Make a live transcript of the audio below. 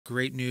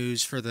great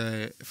news for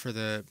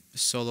the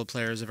solo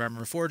players of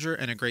Arma Reforger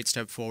and a great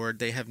step forward.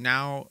 They have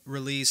now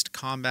released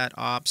combat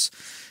ops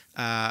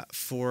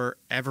for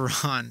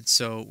Everon,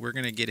 so we're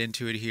gonna get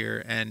into it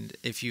here. And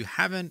if you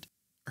haven't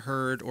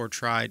heard or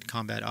tried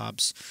combat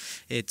ops,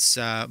 it's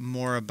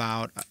more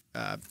about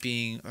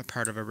being a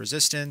part of a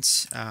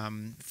resistance,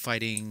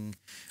 fighting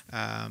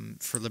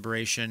for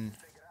liberation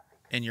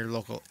in your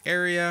local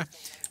area,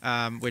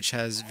 which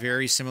has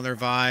very similar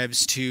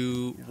vibes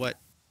to what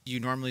you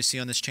normally see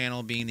on this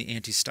channel, being the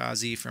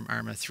anti-Stasi from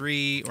Arma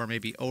 3, or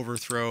maybe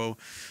Overthrow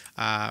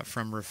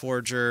from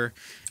Reforger,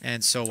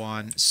 and so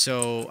on.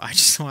 So I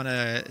just want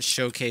to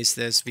showcase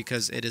this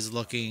because it is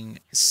looking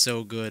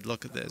so good.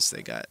 Look at this.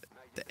 They got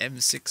the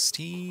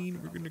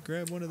M16. We're going to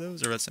grab one of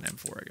those. Or that's an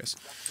M4, I guess.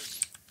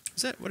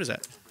 Is that? What is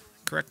that?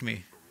 Correct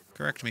me.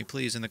 Correct me,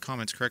 please, in the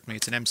comments. Correct me.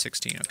 It's an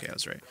M16. Okay, I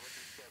was right.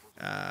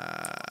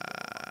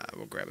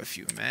 We'll grab a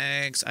few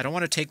mags. I don't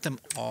want to take them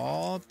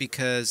all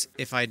because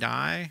if I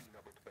die,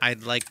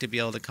 I'd like to be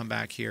able to come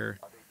back here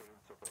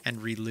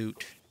and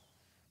re-loot.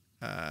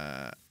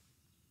 Oh,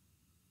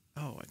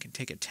 I can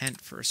take a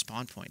tent for a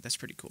spawn point. That's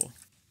pretty cool.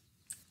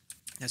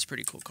 That's a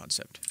pretty cool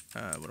concept.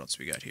 What else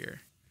we got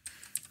here?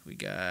 We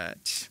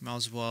got, might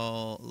as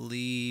well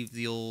leave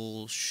the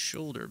old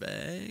shoulder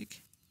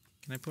bag.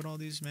 Can I put all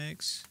these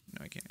mags?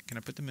 No, I can't. Can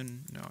I put them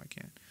in? No, I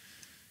can't.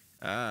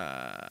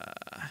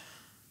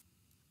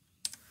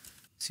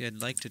 See,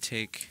 I'd like to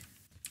take,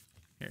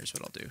 here's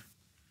what I'll do.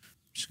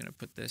 I'm just going to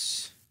put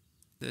this.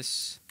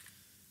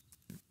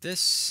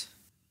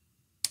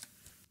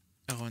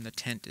 Oh, and the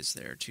tent is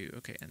there too.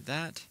 Okay, and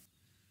that.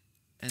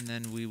 And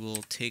then we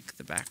will take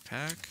the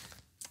backpack.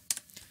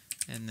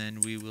 And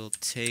then we will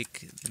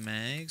take the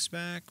mags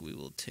back. We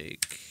will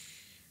take...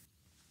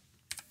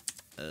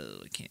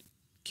 Oh, I can't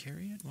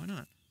carry it? Why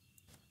not?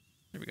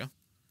 There we go.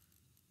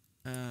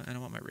 And I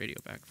want my radio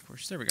back, of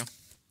course. There we go.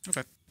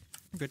 Okay,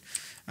 I'm good.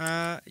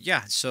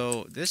 Yeah,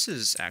 so this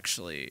is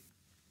actually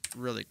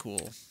really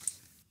cool,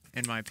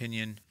 in my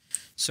opinion.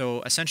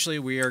 So essentially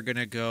we are going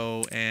to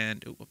go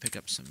and we'll pick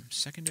up some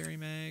secondary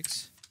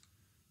mags.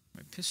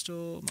 My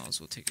pistol, might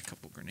as well take a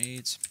couple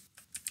grenades.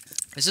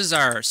 This is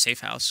our safe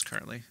house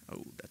currently.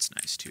 Oh, that's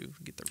nice too.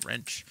 Get the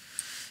wrench.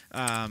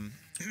 And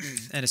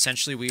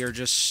essentially we are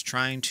just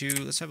trying to,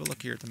 let's have a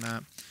look here at the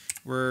map.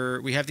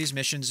 We have these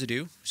missions to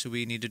do. So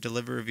we need to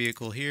deliver a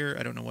vehicle here.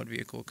 I don't know what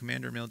vehicle.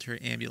 Commander military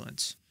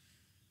ambulance.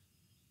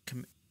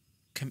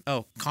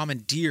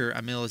 Commandeer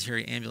a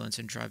military ambulance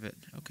and drive it.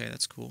 Okay,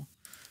 that's cool.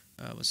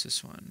 What's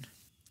this one?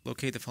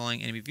 Locate the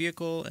following enemy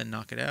vehicle and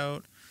knock it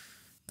out.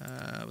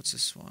 What's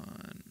this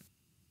one?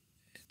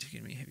 Take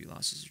enemy heavy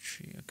losses of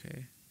tree.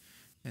 Okay.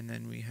 And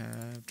then we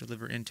have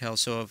deliver intel.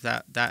 So if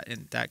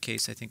in that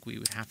case, I think we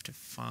would have to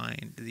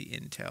find the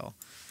intel.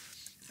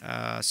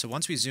 So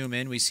once we zoom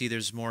in, we see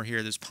there's more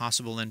here. There's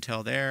possible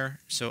intel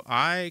there. So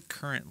I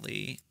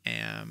currently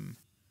am...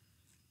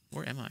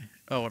 Where am I?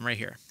 Oh, I'm right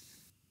here.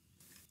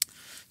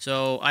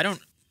 So I don't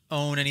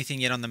own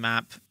anything yet on the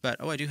map, but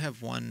oh, I do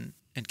have one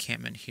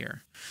encampment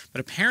here.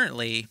 But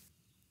apparently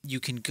you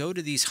can go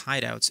to these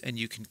hideouts and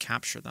you can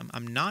capture them.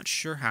 I'm not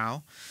sure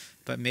how,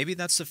 but maybe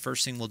that's the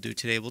first thing we'll do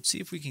today. We'll see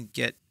if we can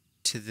get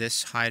to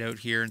this hideout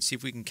here and see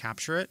if we can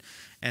capture it,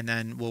 and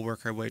then we'll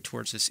work our way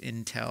towards this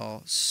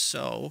intel.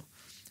 So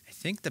I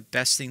think the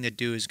best thing to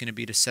do is going to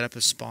be to set up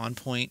a spawn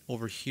point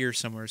over here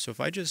somewhere. So if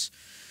I just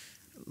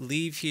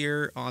leave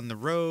here on the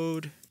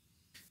road,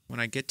 when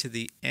I get to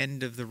the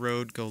end of the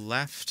road, go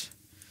left.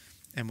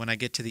 And when I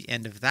get to the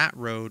end of that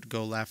road,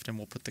 go left, and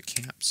we'll put the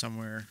camp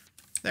somewhere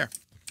there.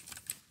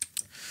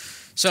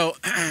 So,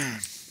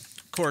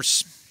 of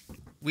course,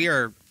 we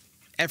are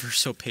ever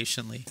so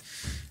patiently...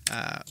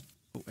 I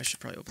should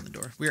probably open the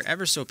door. We are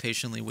ever so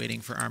patiently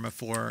waiting for Arma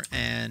 4,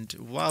 and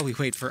while we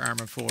wait for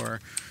Arma 4,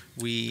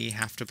 we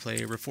have to play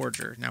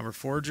Reforger. Now,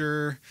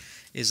 Reforger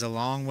is a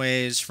long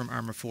ways from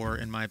Arma 4,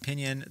 in my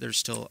opinion. There's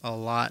still a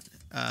lot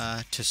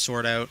to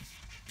sort out,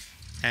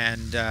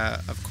 and,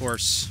 of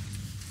course,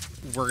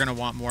 we're going to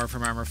want more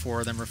from Arma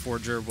 4 than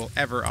Reforger will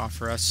ever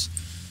offer us.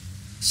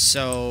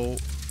 So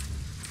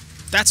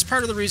that's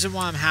part of the reason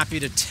why I'm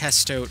happy to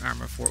test out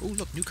Arma 4. Ooh,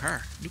 look, new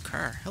car. New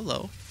car.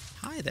 Hello.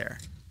 Hi there.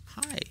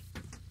 Hi.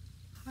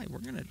 Hi, we're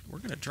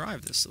gonna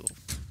drive this little...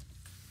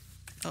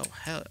 Oh,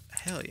 hell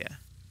yeah.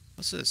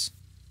 What's this?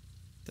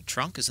 The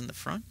trunk is in the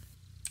front?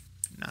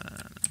 No.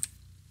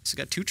 Has it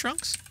got two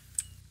trunks?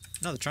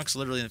 No, the trunk's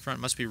literally in the front.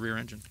 It must be rear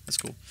engine. That's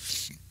cool.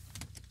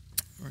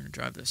 We're gonna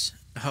drive this.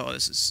 Oh,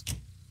 this is...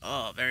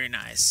 Oh, very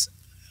nice.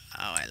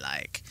 Oh, I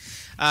like.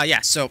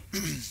 Yeah, so...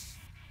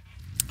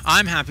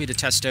 I'm happy to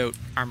test out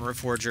Arma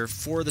Reforger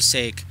for the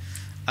sake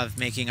of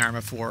making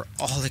Arma 4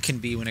 all it can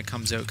be when it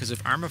comes out. Because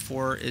if Arma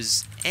 4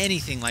 is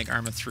anything like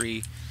Arma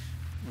 3,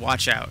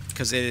 watch out.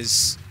 Because it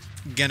is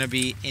gonna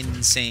be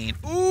insane.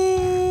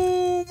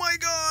 Oh my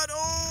god!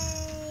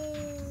 Oh!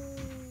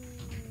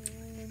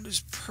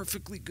 This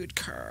perfectly good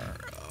car.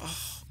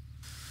 Oh.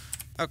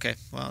 Okay,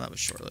 well, that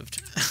was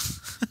short-lived.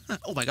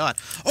 Oh my god.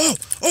 Oh!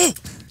 Oh!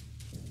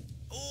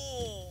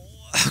 Oh!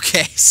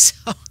 Okay, so...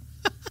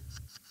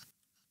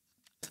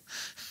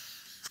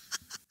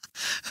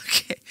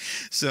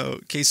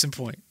 So, case in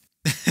point,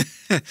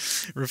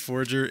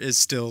 Reforger is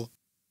still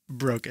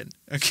broken.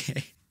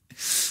 Okay.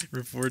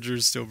 Reforger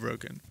is still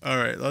broken. All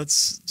right,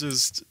 let's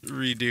just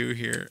redo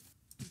here.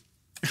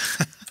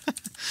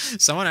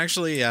 Someone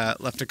actually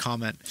left a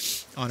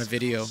comment on a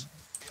video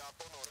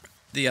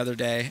the other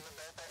day,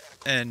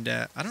 and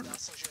I don't know.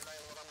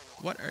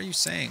 What are you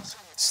saying?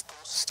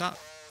 Stop.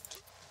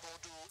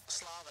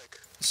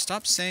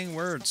 Stop saying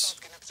words.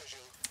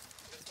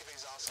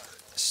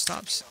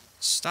 Stop.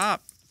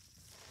 Stop.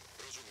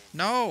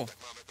 No.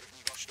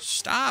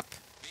 Stop.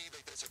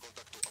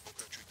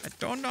 I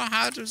don't know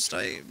how to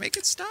stay. Make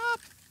it stop.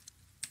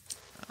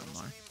 Oh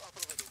my.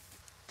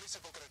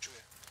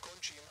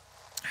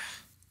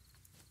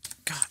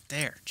 God,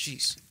 there.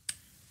 Jeez.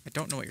 I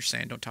don't know what you're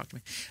saying. Don't talk to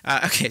me.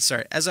 Okay,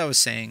 sorry. As I was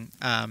saying,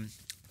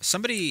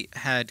 somebody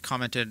had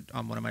commented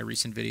on one of my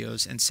recent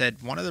videos and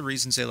said one of the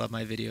reasons they love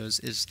my videos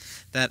is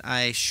that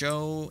I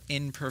show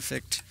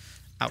imperfect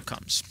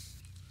outcomes.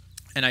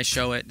 And I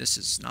show it, this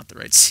is not the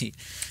right seat,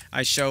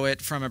 I show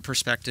it from a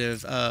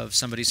perspective of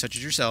somebody such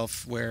as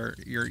yourself where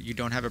you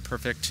don't have a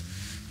perfect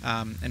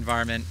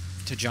environment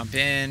to jump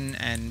in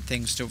and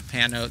things to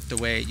pan out the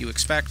way you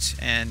expect.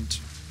 And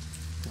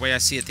the way I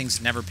see it,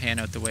 things never pan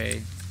out the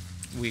way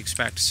we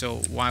expect. So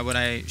why would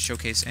I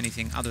showcase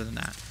anything other than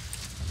that?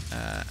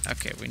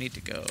 Okay, we need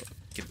to go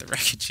get the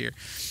wreckage here.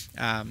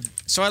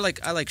 So I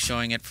like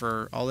showing it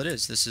for all it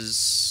is. This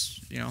is,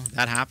 you know,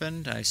 that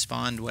happened. I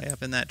spawned way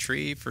up in that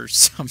tree for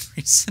some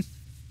reason.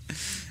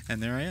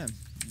 And there I am,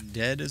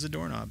 dead as a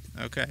doorknob.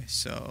 Okay,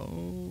 so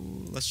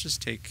let's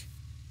just take...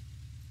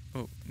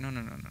 Oh, no.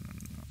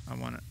 I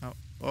want to...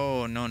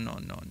 Oh, no.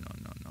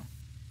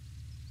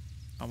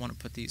 I want to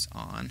put these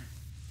on.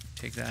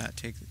 Take that,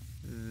 take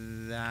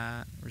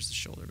that. Where's the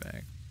shoulder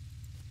bag?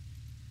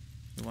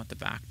 We want the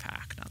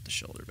backpack, not the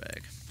shoulder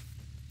bag.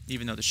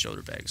 Even though the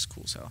shoulder bag is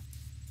cool as hell.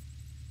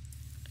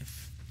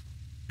 If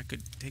I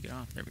could take it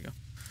off. There we go.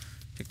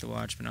 Take the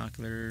watch,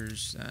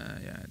 binoculars.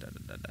 Yeah,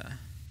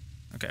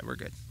 Okay, we're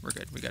good. We're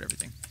good. We got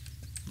everything.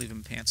 Leave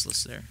them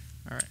pantsless there.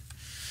 All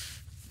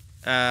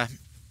right.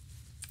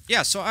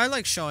 Yeah, so I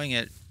like showing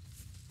it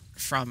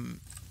from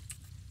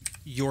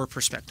your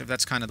perspective.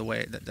 That's kind of the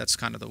way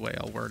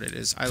I'll word it.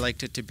 Is I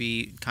liked it to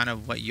be kind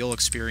of what you'll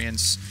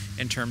experience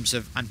in terms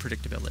of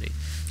unpredictability.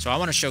 So I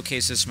want to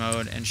showcase this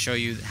mode and show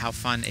you how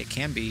fun it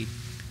can be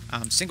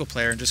single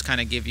player, and just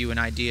kind of give you an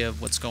idea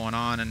of what's going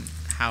on and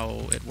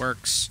how it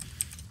works.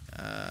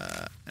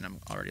 And I'm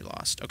already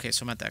lost. Okay,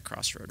 so I'm at that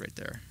crossroad right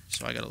there.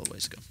 So I got a little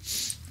ways to go.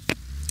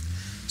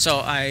 So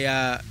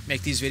I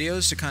make these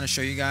videos to kind of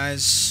show you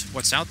guys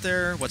what's out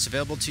there, what's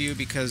available to you,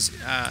 because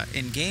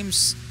in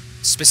games,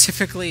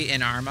 specifically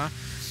in Arma,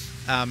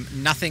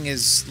 nothing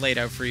is laid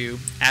out for you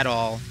at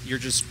all. You're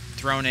just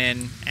thrown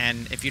in,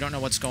 and if you don't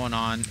know what's going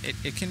on,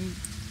 it can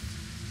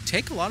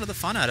take a lot of the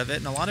fun out of it.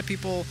 And a lot of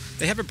people,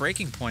 they have a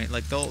breaking point.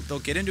 Like they'll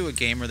get into a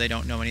game where they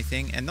don't know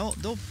anything, and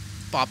they'll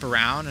bop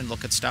around and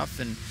look at stuff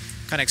and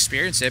kind of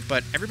experience it,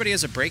 but everybody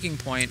has a breaking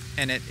point,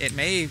 and it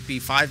may be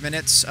 5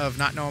 minutes of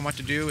not knowing what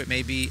to do, it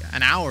may be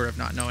an hour of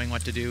not knowing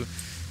what to do,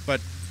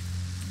 but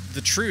the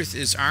truth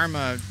is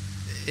Arma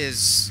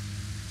is,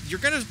 you're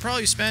going to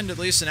probably spend at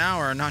least an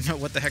hour and not know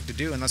what the heck to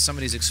do unless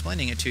somebody's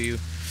explaining it to you,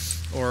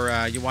 or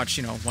you watch,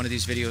 you know, one of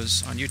these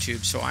videos on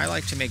YouTube. So I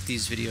like to make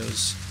these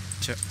videos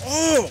to...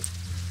 Oh!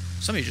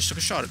 Somebody just took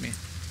a shot at me.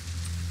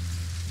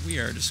 We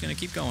are just going to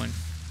keep going.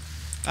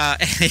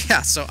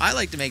 Yeah, so I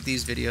like to make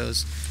these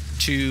videos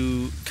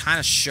to kind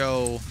of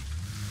show,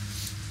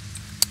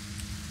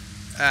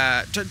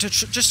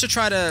 just to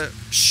try to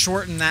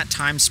shorten that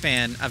time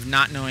span of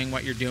not knowing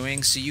what you're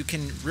doing, so you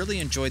can really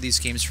enjoy these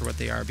games for what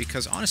they are.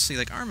 Because honestly,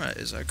 like, Arma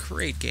is a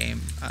great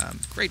game,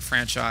 great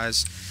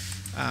franchise.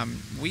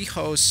 We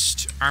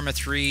host Arma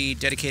 3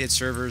 dedicated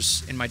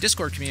servers in my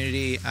Discord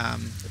community.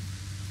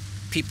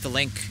 Peep the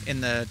link in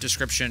the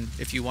description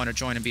if you want to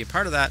join and be a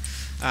part of that.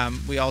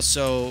 We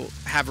also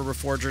have a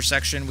Reforger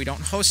section. We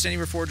don't host any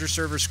Reforger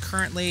servers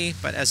currently,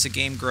 but as the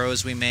game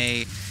grows, we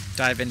may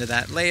dive into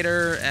that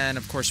later. And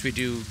of course, we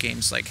do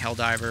games like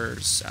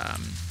Helldivers.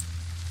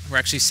 We're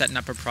actually setting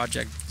up a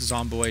Project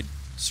Zomboid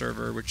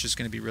server, which is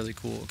going to be really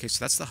cool. Okay,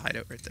 so that's the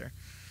hideout right there.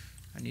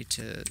 I need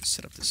to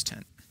set up this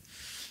tent.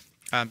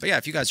 But yeah,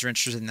 if you guys are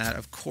interested in that,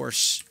 of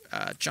course,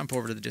 jump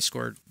over to the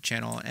Discord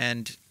channel.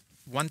 And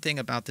one thing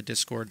about the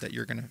Discord that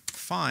you're going to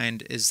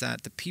find is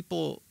that the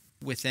people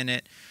within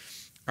it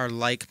are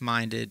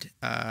like-minded.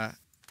 I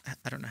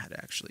don't know how to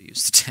actually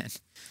use the tent.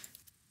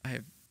 I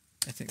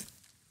think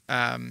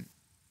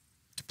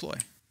deploy.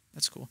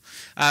 That's cool.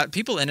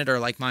 People in it are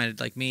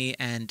like-minded like me,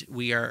 and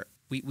we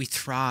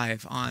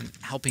thrive on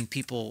helping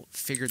people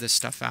figure this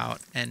stuff out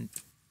and,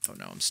 oh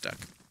no, I'm stuck,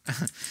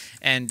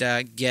 and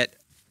get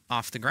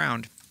off the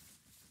ground.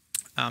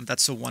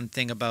 That's the one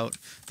thing about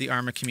the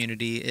Arma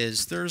community,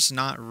 is there's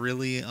not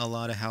really a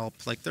lot of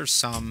help. Like, there's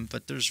some,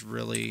 but there's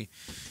really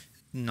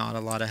not a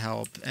lot of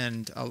help.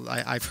 And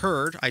I've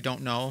heard, I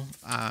don't know,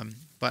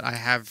 but I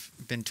have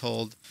been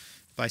told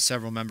by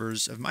several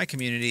members of my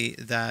community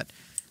that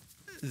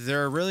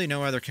there are really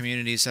no other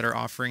communities that are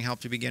offering help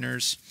to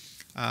beginners.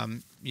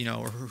 you know,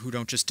 or who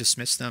don't just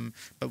dismiss them.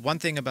 But one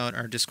thing about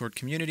our Discord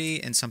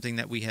community, and something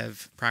that we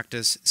have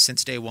practiced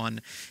since day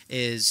one,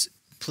 is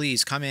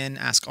please come in,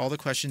 ask all the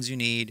questions you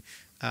need.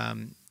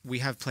 We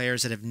have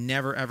players that have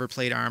never ever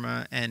played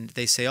Arma, and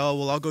they say, oh,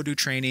 well, I'll go do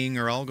training,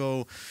 or I'll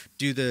go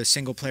do the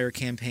single player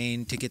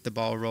campaign to get the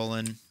ball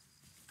rolling.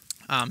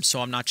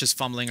 So I'm not just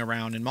fumbling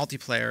around in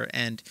multiplayer.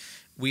 And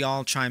we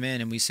all chime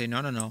in and we say,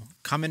 no,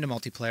 come into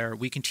multiplayer.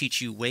 We can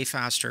teach you way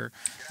faster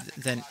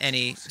than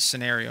any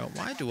scenario.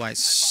 Why do I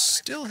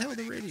still hear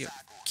the radio?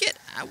 Get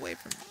away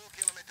from me.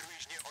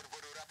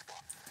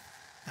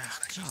 Oh,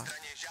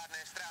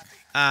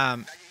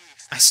 God.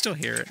 I still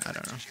hear it. I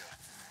don't know.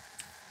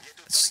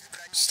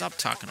 Stop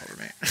talking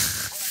over me.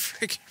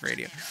 Freaking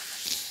radio.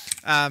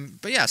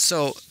 But yeah,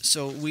 so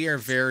we are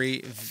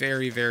very,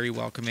 very, very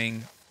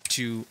welcoming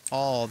to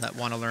all that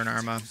want to learn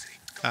Arma.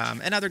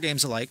 And other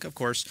games alike, of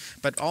course.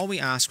 But all we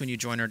ask when you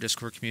join our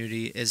Discord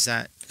community is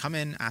that come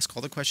in, ask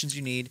all the questions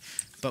you need.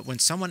 But when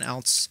someone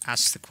else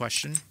asks the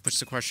question, puts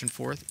the question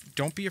forth,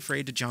 don't be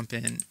afraid to jump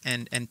in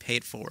and pay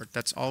it forward.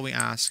 That's all we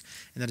ask.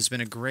 And that has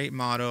been a great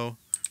motto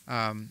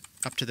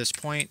up to this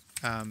point.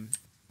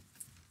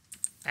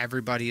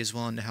 Everybody is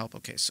willing to help.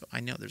 Okay, so I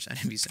know there's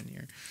enemies in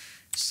here.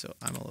 So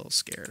I'm a little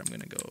scared. I'm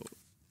going to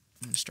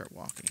start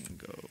walking and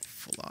go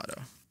full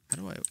auto. How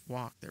do I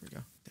walk? There we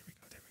go.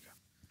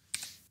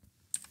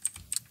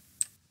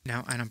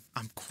 Now, and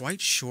I'm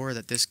quite sure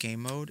that this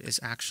game mode is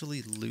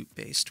actually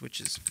loot-based, which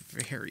is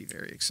very,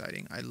 very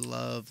exciting. I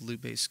love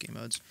loot-based game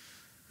modes.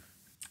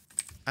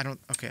 I don't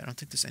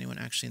think there's anyone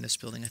actually in this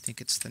building. I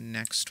think it's the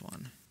next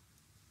one.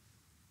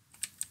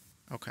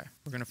 Okay,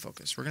 we're going to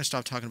focus. We're going to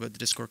stop talking about the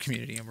Discord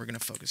community, and we're going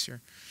to focus here.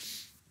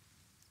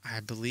 I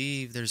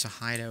believe there's a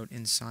hideout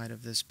inside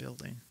of this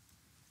building.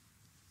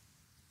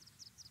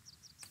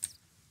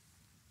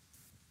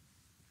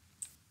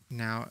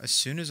 Now, as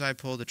soon as I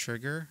pull the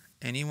trigger,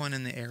 anyone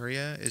in the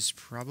area is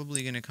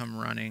probably going to come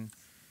running.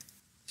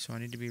 So I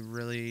need to be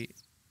really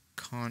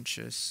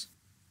conscious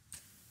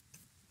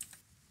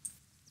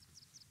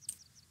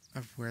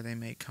of where they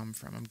may come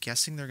from. I'm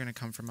guessing they're going to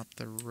come from up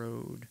the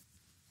road.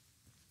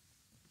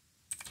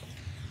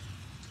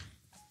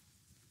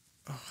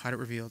 Oh, hideout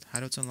revealed.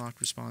 Hideouts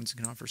unlocked, respawns, and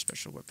can offer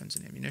special weapons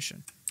and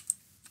ammunition.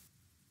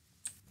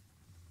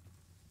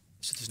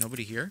 So there's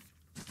nobody here?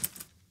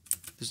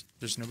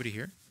 There's nobody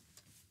here?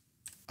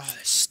 Oh,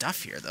 there's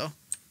stuff here, though.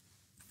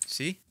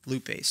 See?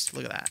 Loot-based.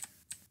 Look at that.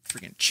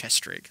 Freaking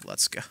chest rig.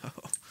 Let's go.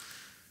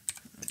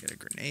 I got a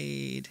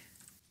grenade.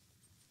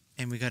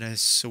 And we got a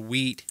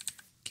sweet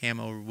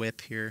camo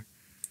whip here.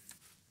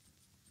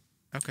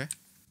 Okay.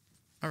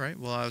 Alright,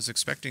 well, I was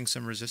expecting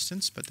some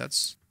resistance, but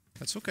that's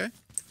okay.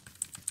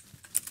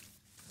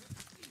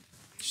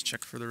 Just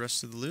check for the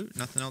rest of the loot.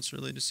 Nothing else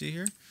really to see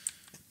here.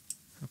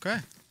 Okay.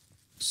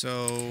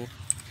 So,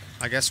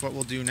 I guess what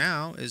we'll do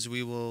now is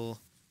we will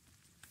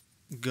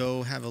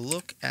go have a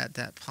look at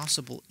that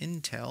possible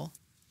intel,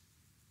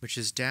 which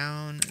is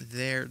down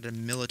there, the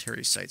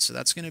military site. So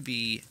that's going to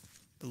be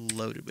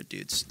loaded with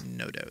dudes,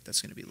 no doubt.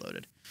 That's going to be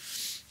loaded.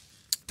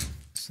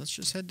 So let's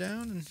just head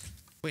down and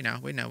wait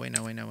now.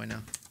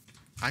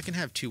 I can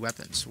have two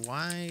weapons.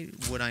 Why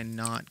would I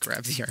not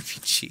grab the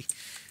RPG?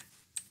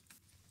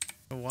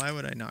 Why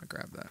would I not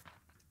grab that?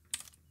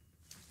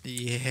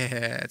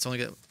 Yeah, it's only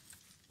got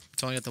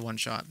the one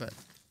shot, but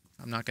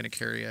I'm not going to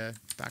carry a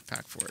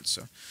backpack for it,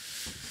 so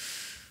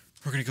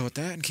we're going to go with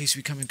that in case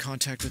we come in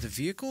contact with a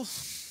vehicle.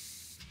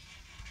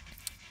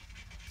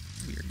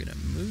 We are going to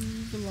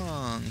move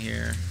along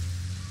here.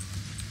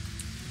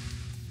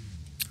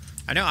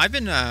 I know I've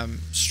been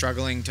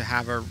struggling to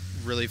have a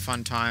really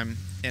fun time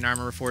in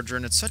Arma Reforger,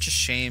 and it's such a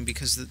shame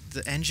because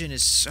the engine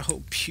is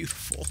so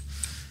beautiful.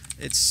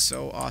 It's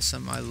so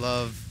awesome. I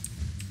love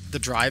the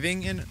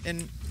driving in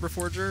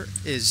Reforger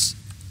is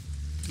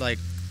like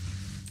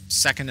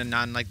second to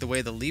none. Like the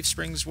way the leaf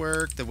springs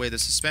work, the way the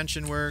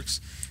suspension works.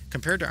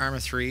 Compared to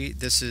Arma 3,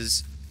 this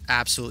is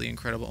absolutely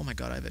incredible. Oh my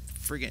god, I have a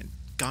friggin'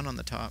 gun on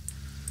the top.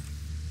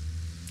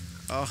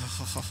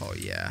 Oh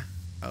yeah.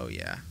 Oh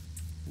yeah.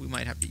 We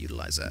might have to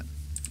utilize that.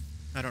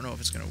 I don't know if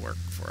it's going to work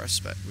for us,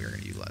 but we're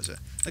going to utilize it.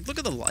 Like, look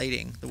at the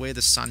lighting. The way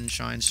the sun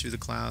shines through the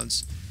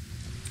clouds.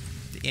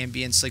 The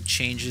ambience, like,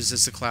 changes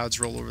as the clouds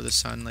roll over the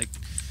sun. Like,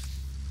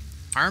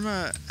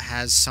 Arma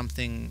has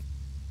something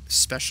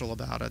special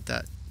about it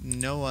that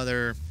no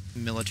other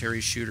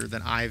military shooter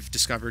that I've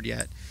discovered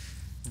yet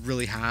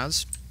really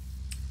has.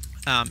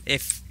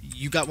 If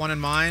you got one in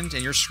mind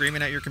and you're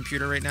screaming at your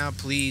computer right now,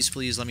 please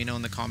let me know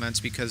in the comments,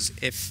 because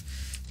if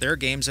there are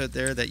games out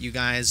there that you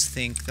guys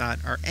think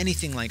that are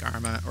anything like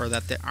Arma, or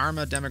that the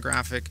Arma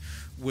demographic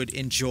would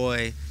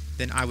enjoy,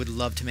 then I would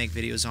love to make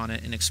videos on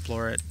it and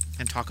explore it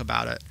and talk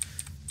about it.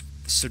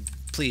 So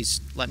please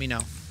let me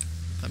know.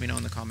 Let me know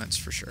in the comments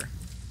for sure.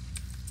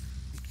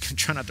 I'm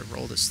trying not to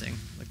roll this thing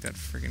like that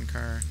friggin'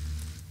 car.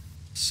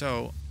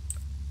 So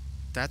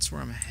that's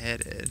where I'm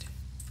headed.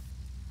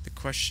 The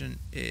question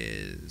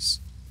is,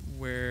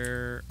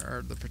 where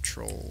are the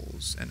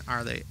patrols, and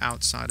are they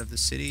outside of the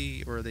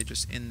city, or are they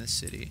just in the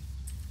city?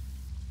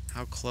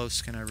 How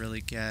close can I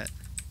really get?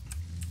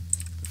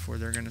 before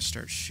they're gonna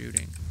start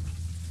shooting.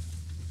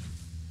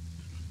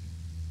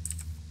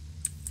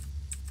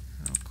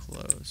 How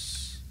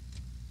close?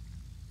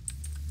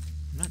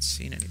 I'm not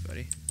seeing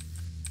anybody.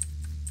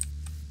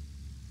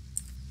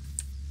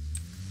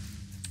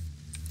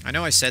 I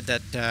know I said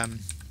that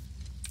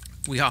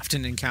we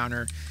often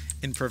encounter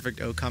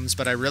imperfect outcomes,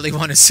 but I really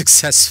want to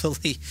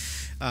successfully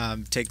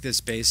take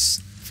this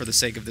base for the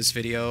sake of this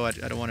video. I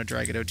don't want to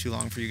drag it out too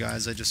long for you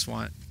guys. I just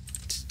want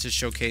to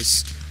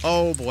showcase...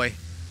 Oh, boy.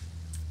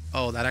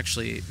 Oh, that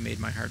actually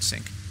made my heart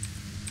sink.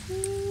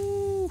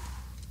 Ooh.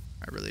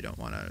 I really don't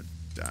want to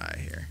die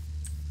here.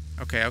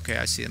 Okay, okay,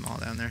 I see them all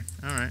down there.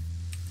 Alright.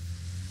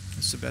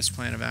 That's the best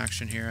plan of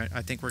action here.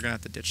 I think we're going to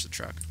have to ditch the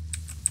truck.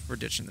 We're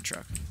ditching the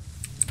truck.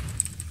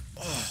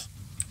 Oh,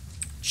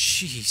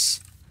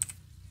 jeez.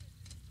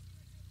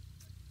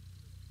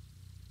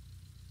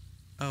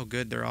 Oh,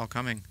 good, they're all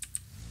coming.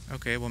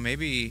 Okay, well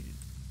maybe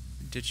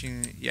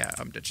ditching... Yeah,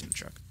 I'm ditching the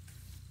truck.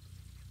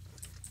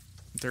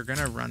 They're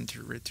gonna run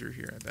right through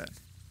here, I bet.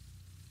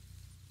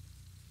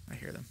 I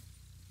hear them.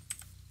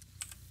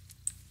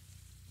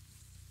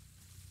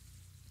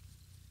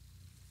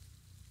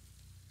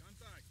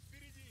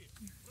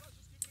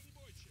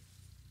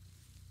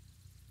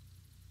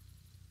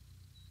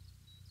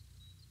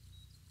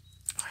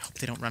 I hope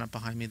they don't run up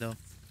behind me, though.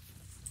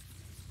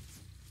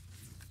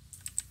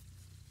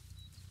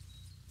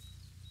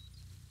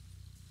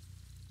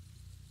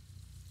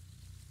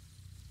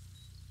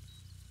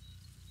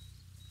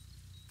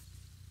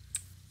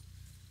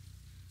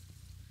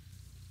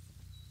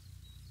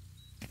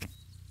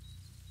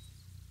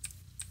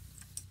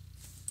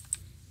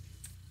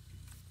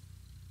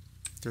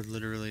 They're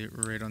literally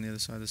right on the other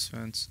side of this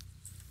fence.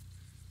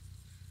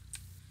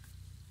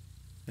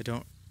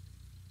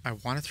 I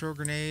want to throw a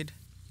grenade,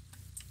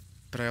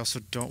 but I also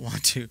don't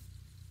want to.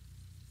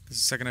 Because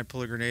the second I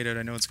pull a grenade out,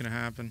 I know what's going to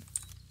happen.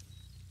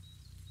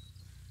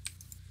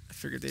 I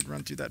figured they'd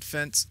run through that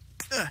fence.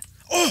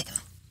 Oh!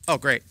 Oh,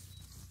 great.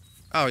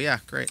 Oh,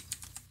 yeah, great.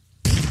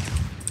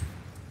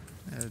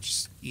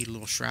 Just eat a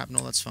little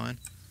shrapnel, that's fine.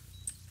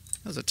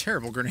 That was a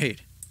terrible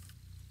grenade.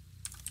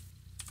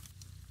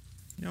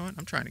 You know what?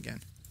 I'm trying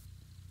again.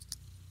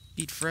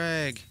 Eat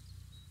frag.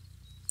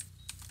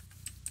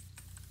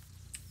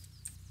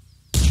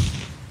 I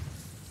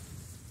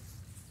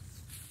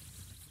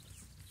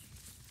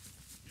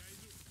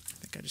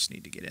think I just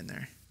need to get in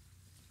there.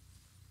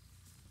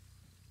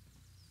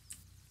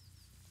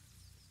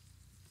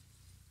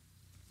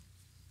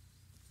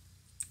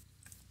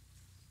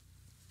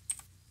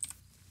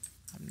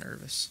 I'm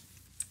nervous.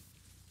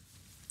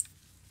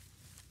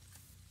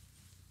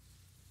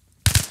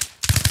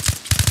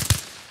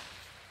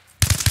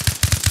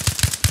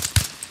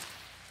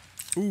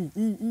 Ooh,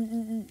 ooh, ooh,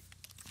 ooh, ooh.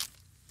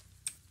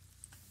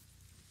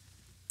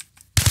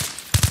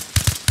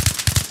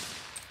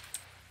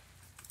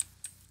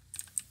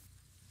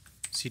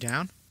 Is he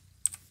down?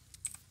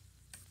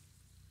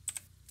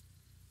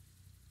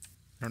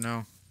 I don't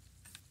know.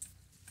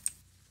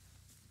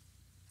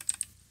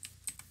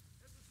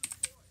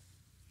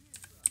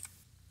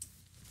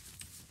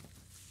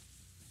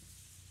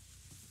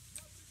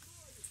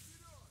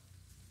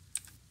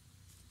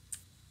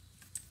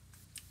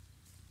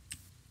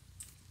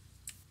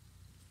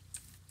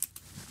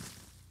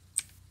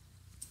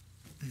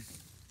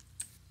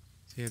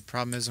 See, the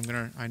problem is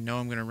I know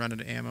I'm gonna run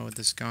out of ammo with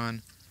this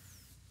gun,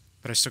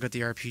 but I still got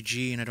the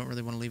RPG, and I don't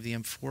really want to leave the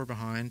M4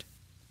 behind.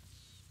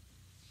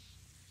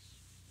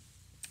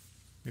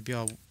 Maybe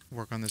I'll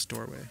work on this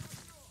doorway.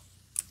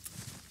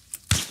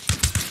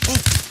 Oh!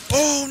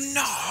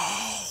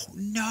 Oh no!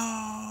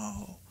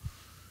 No!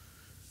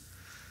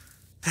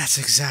 That's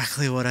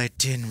exactly what I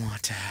didn't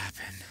want to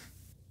happen.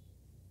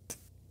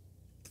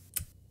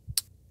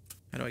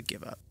 How do I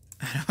give up?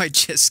 How do I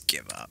just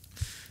give up?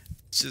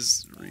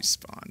 Just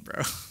respawn,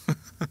 bro.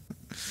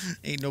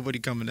 Ain't nobody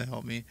coming to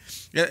help me.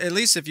 Yeah, at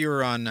least if you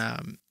were on,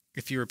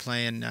 if you were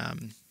playing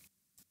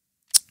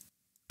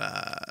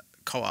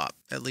co-op,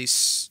 at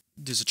least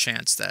there's a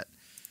chance that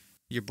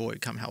your boy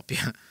come help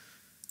you.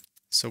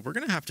 So we're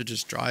gonna have to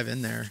just drive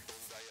in there.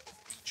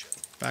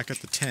 Back at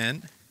the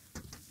tent.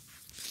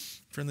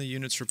 Friendly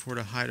units report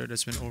a hideout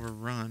has been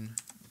overrun.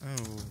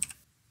 Oh,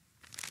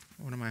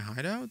 one of my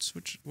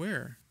hideouts?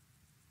 Where?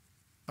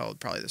 Oh,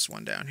 probably this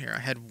one down here. I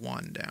had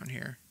one down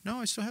here. No,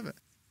 I still have it.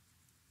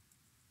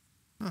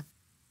 Huh.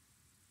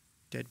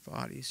 Dead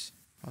bodies.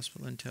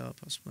 Possible intel,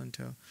 possible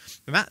intel.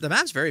 The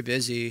map's very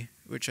busy,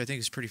 which I think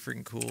is pretty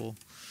freaking cool.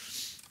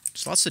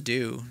 There's lots to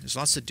do. There's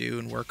lots to do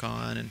and work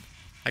on, and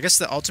I guess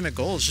the ultimate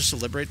goal is just to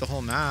liberate the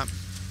whole map.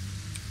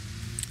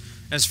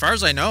 And as far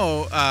as I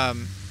know,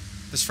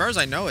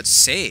 it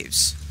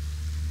saves.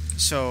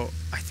 So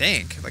I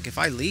think, like, if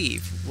I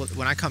leave,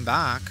 when I come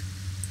back,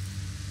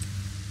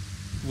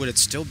 would it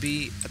still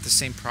be at the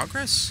same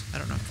progress? I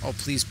don't know. Oh,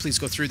 please, please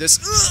go through this.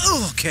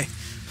 Ugh, okay.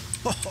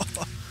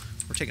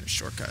 We're taking a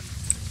shortcut.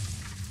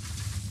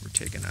 We're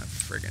taking a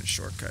friggin'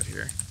 shortcut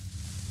here.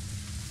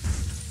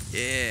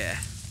 Yeah.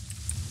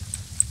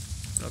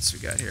 What else we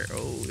got here?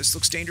 Oh, this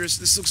looks dangerous.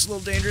 This looks a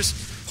little dangerous.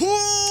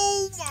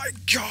 Oh my my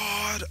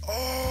god!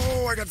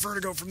 Oh, I got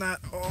vertigo from that.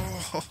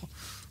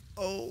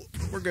 Oh,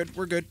 we're good.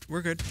 We're good.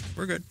 We're good.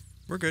 We're good.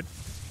 We're good.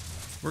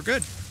 We're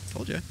good.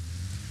 Told you.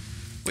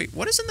 Wait,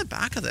 what is in the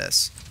back of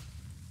this?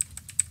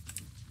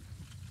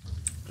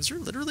 Is there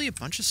literally a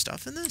bunch of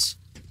stuff in this?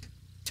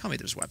 Tell me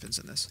there's weapons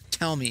in this.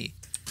 Tell me.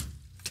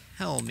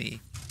 Tell me.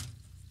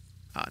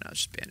 Oh, no,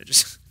 it's just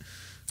bandages.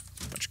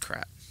 A bunch of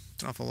crap.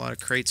 It's an awful lot of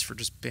crates for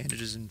just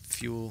bandages and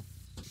fuel.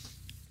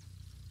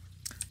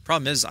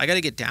 Problem is, I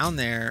gotta get down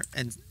there,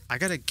 and I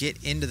gotta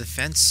get into the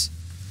fence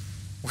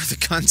where the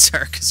guns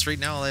are, because right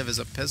now all I have is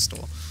a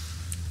pistol.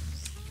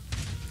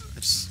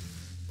 I just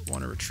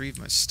want to retrieve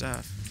my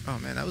stuff. Oh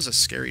man, that was a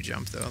scary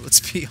jump, though,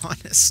 let's be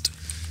honest.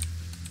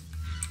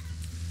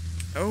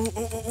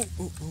 Oh.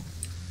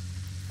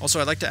 Also,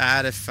 I'd like to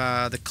add, if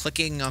the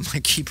clicking on my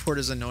keyboard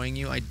is annoying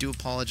you, I do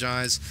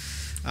apologize.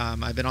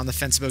 I've been on the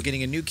fence about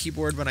getting a new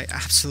keyboard, but I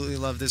absolutely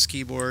love this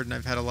keyboard, and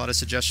I've had a lot of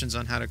suggestions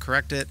on how to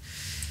correct it.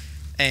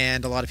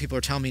 And a lot of people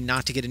are telling me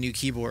not to get a new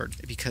keyboard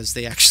because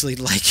they actually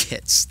like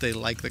it. They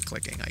like the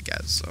clicking, I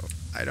guess. So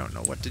I don't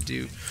know what to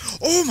do.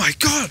 Oh my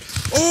god!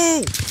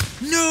 Oh!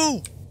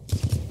 No!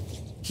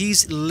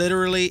 He's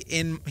literally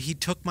in... He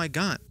took my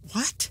gun.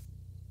 What?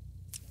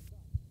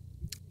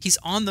 He's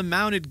on the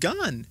mounted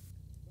gun.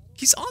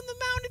 He's on the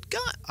mounted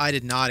gun. I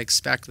did not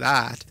expect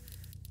that.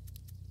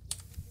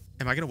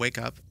 Am I going to wake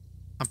up?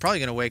 I'm probably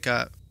going to wake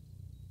up.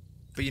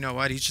 But you know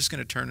what? He's just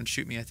going to turn and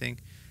shoot me, I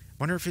think.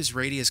 Wonder if his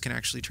radius can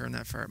actually turn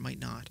that far. It might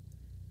not.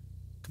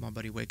 Come on,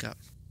 buddy. Wake up.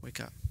 Wake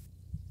up.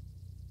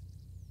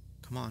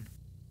 Come on.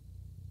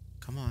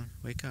 Come on.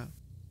 Wake up.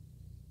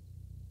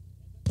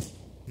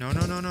 No.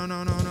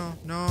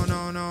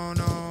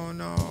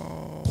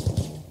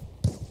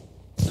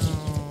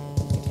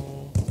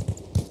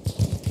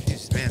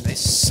 Jeez, man, they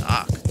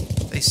suck.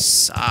 They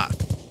suck.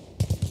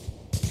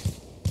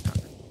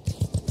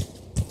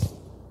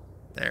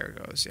 There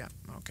it goes. Yeah.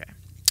 Okay.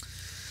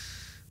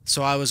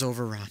 So I was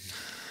overrun.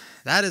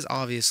 That is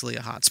obviously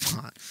a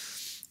hotspot.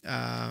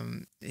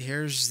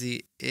 Here's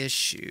the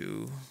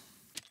issue.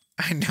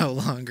 I no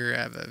longer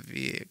have a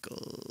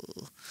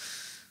vehicle.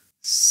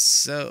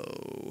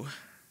 So,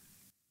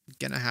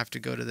 gonna have to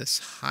go to this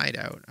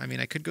hideout. I mean,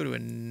 I could go to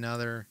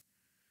another...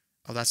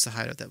 Oh, that's the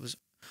hideout that was...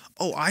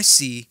 Oh, I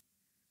see.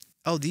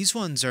 Oh, these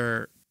ones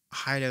are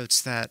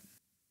hideouts that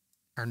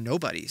are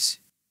nobodies.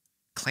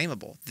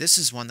 Claimable. This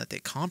is one that they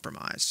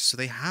compromised, so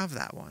they have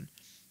that one.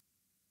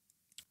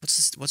 What's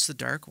this? What's the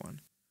dark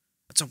one?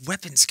 It's a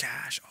weapons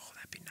cache. Oh,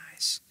 that'd be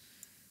nice.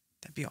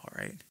 That'd be all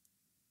right.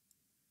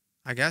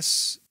 I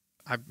guess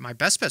my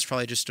best bet's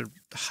probably just to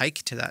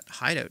hike to that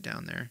hideout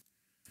down there.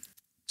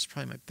 It's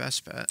probably my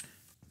best bet.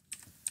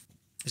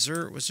 Was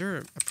there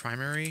a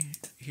primary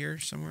here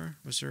somewhere?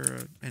 Was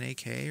there an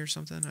AK or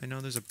something? I know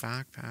there's a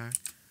backpack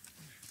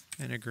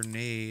and a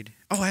grenade.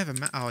 Oh, I have a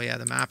map. Oh yeah,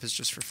 the map is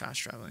just for fast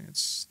traveling.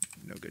 It's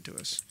no good to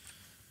us.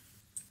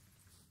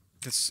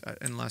 That's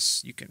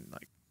unless you can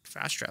like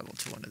fast travel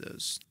to one of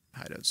those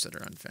hideouts that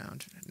are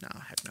unfound. No,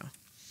 heck no.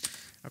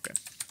 Okay.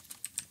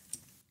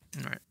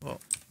 Alright,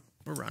 well,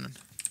 we're running.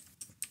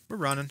 We're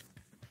running.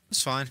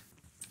 It's fine.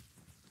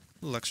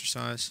 A little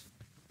exercise.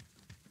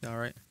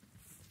 Alright.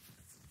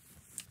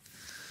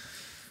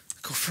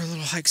 Go for a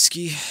little hike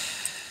ski.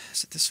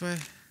 Is it this way?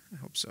 I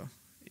hope so.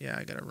 Yeah,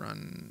 I gotta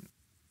run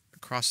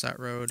across that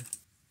road.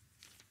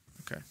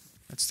 Okay,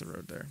 that's the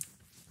road there.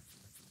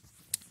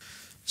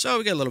 So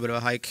we get a little bit of a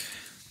hike.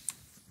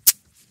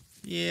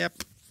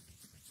 Yep.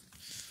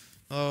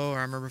 Oh,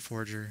 Arma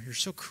Reforger, you're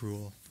so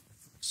cruel,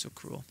 so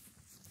cruel.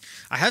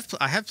 I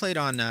have played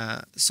on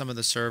some of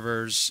the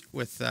servers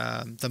with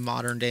the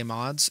modern day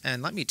mods,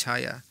 and let me tell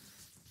you,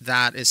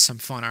 that is some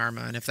fun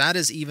Arma. And if that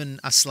is even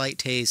a slight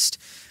taste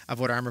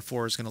of what Arma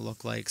 4 is going to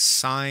look like,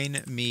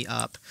 sign me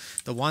up.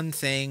 The one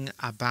thing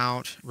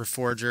about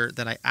Reforger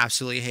that I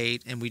absolutely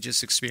hate, and we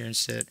just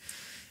experienced it,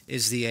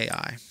 is the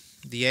AI.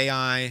 The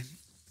AI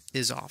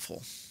is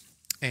awful.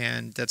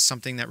 And that's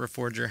something that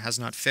Reforger has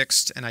not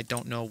fixed, and I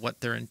don't know what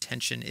their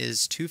intention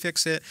is to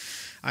fix it.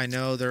 I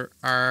know there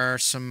are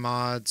some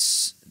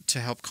mods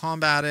to help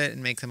combat it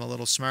and make them a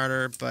little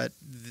smarter, but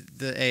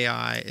the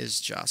AI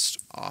is just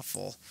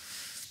awful.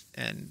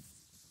 And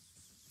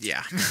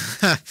yeah.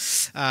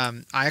 I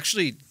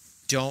actually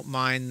don't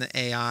mind the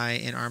AI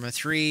in Arma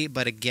 3,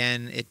 but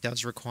again, it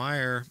does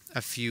require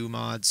a few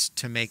mods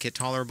to make it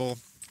tolerable,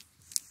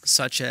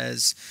 such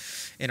as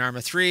in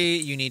Arma 3,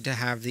 you need to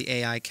have the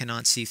AI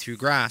cannot see through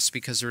grass,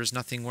 because there is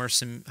nothing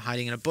worse than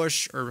hiding in a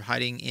bush or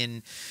hiding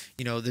in,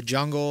 you know, the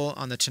jungle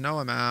on the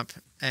Tanoa map,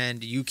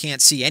 and you can't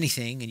see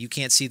anything, and you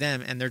can't see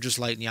them, and they're just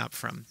lighting you up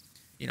from,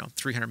 you know,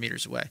 300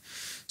 meters away.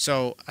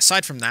 So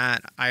aside from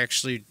that, I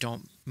actually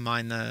don't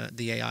mind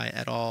the AI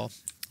at all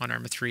on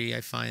Arma 3.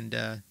 I find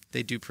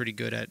they do pretty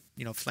good at,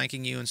 you know,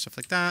 flanking you and stuff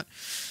like that.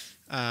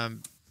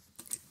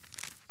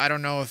 I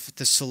don't know if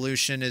the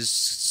solution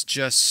is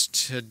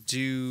just to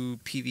do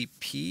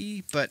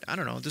PvP, but I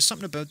don't know. There's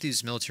something about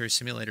these military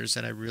simulators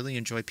that I really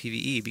enjoy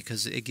PvE,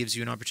 because it gives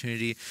you an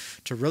opportunity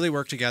to really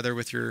work together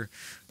with your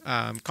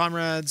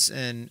comrades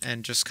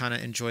and just kind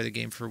of enjoy the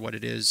game for what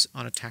it is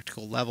on a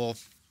tactical level,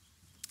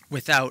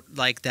 without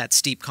like that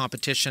steep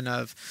competition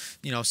of,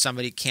 you know,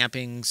 somebody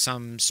camping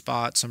some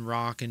spot, some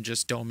rock, and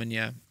just doming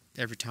you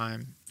every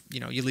time, you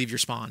know, you leave your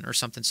spawn or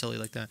something silly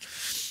like that.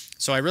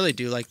 So I really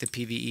do like the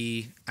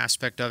PvE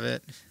aspect of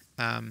it.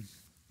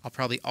 I'll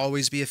probably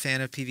always be a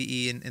fan of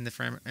PvE in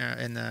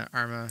the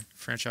Arma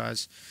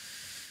franchise,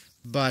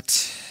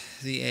 but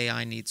the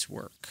AI needs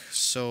work.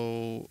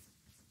 So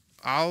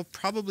I'll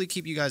probably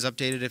keep you guys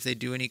updated if they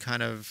do any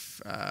kind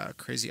of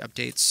crazy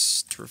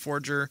updates to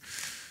Reforger.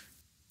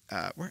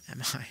 Where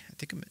am I? I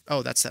think I'm...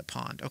 Oh, that's that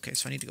pond. Okay,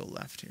 so I need to go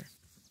left here.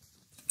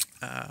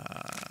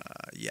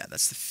 Yeah,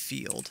 that's the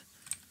field.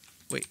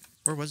 Wait,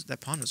 where was it?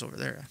 That pond was over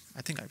there.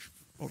 I think I've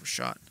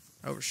overshot.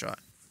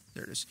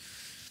 There it is.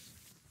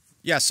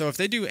 Yeah, so if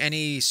they do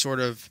any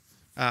sort of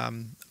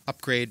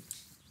upgrade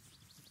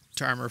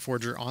to Arma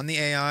Reforger on the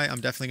AI,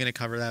 I'm definitely going to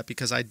cover that,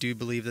 because I do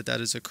believe that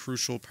that is a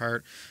crucial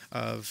part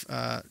of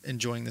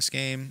enjoying this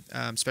game,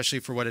 especially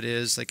for what it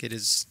is. Like, it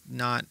is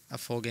not a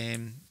full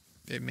game.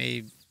 It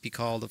may be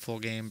called a full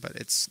game, but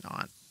it's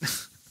not.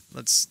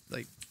 Let's,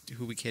 like,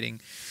 who are we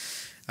kidding?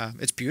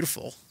 It's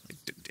beautiful.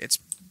 It's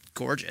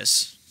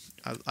gorgeous.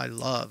 I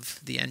love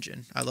the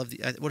engine. I love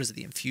the, what is it,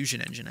 the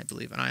Infusion engine, I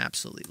believe, and I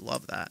absolutely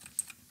love that.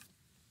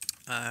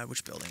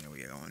 Which building are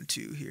we going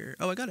to here?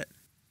 Oh, I got it.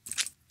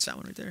 It's that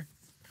one right there.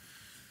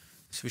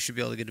 So we should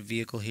be able to get a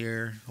vehicle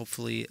here,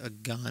 hopefully a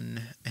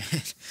gun.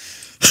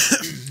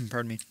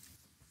 Pardon me.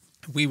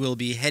 We will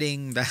be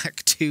heading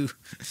back to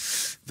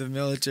the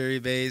military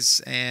base,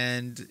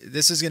 and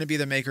this is going to be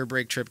the make or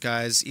break trip,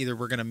 guys. Either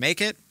we're going to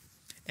make it,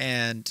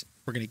 and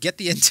we're going to get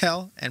the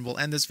intel, and we'll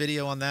end this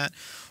video on that,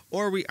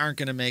 or we aren't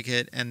going to make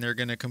it, and they're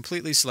going to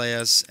completely slay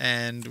us,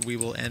 and we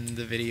will end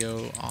the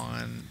video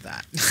on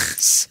that.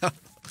 So...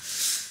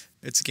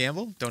 it's a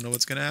gamble. Don't know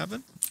what's going to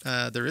happen.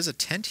 There is a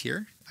tent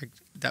here.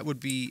 That would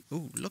be...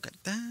 Ooh, look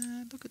at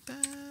that. Look at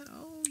that.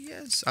 Oh,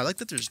 yes. I like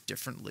that there's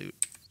different loot.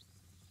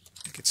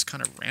 Like, it's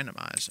kind of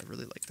randomized. I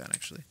really like that,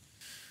 actually.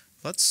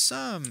 Let's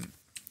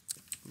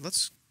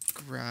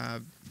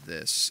grab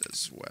this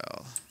as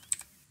well.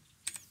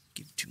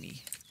 Give it to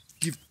me.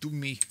 Give it to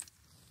me.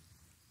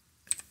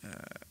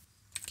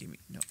 Give me...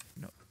 No,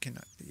 no.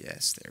 Cannot...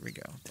 Yes, there we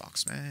go.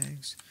 Box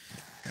mags.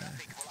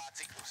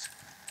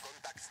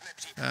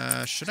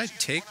 Should I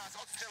take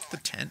the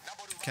tent?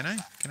 Can I?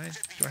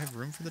 Do I have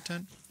room for the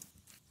tent?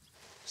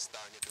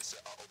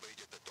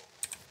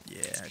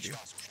 Yeah, I do.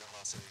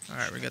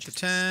 Alright, we got the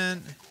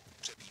tent.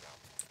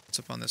 What's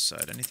up on this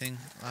side? Anything?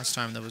 Last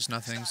time there was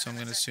nothing, so I'm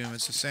going to assume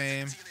it's the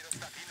same.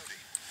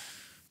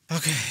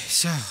 Okay,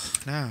 so,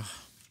 now.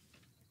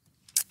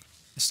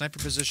 The sniper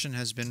position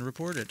has been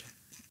reported.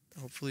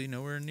 Hopefully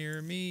nowhere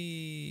near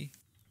me.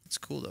 It's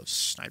cool, though.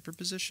 Sniper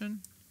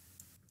position?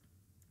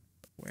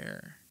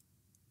 Where?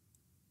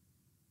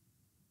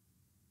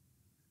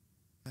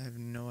 I have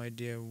no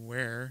idea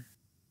where.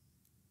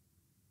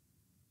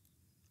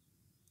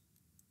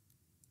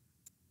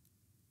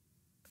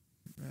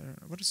 I don't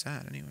know. What is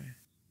that, anyway?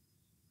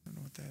 I don't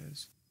know what that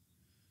is.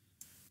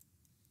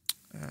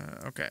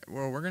 Okay,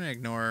 well, we're going to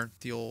ignore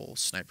the old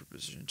sniper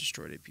position.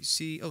 Destroyed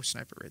APC. Oh,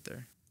 sniper right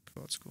there.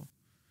 Cool, that's cool.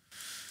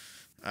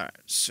 Alright,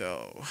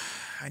 so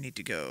I need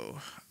to go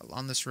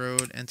along this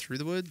road and through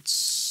the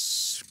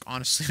woods.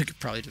 Honestly, I could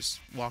probably just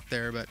walk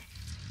there, but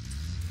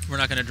we're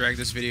not going to drag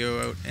this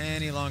video out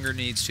any longer than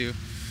it needs to.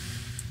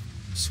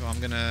 So I'm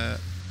going to...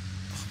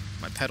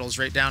 my pedal's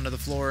right down to the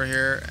floor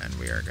here, and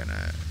we are going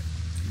to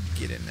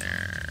get in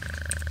there.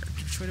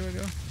 Which way do I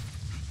go?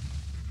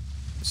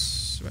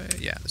 This way?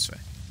 Yeah, this way.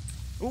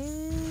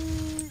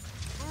 Ooh!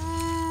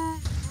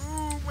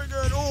 Oh my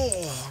god!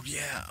 Oh,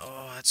 yeah.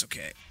 Oh, that's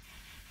okay.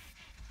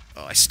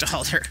 Oh, I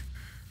stalled her.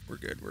 We're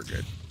good, we're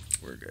good.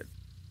 We're good.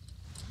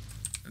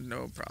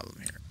 No problem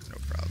here. No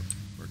problem.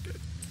 We're good.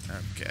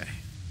 Okay.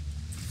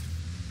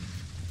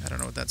 I don't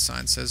know what that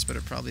sign says, but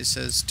it probably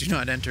says, do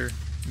not enter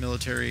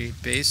military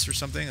base or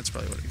something. That's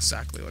probably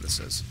exactly what it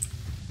says.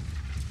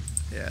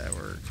 Yeah,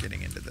 we're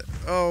getting into the...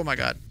 Oh my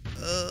god.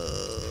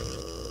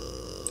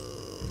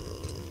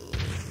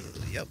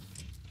 Yep.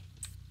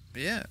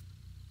 Yeah.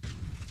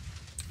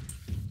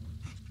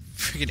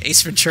 Freaking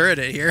Ace Ventura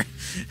it here.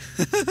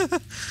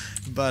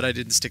 But I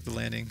didn't stick the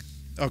landing.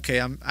 Okay,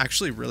 I'm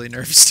actually really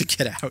nervous to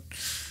get out.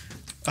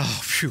 Oh,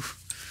 phew.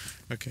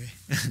 Okay.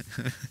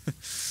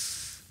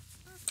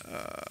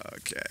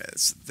 Okay,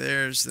 so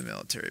there's the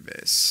military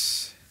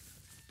base.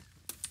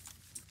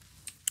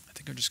 I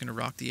think I'm just going to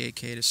rock the AK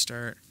to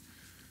start.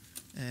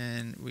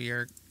 And we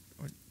are...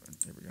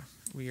 there we go.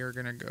 We are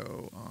going to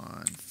go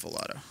on full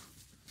auto.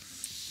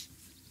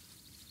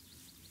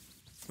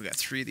 We got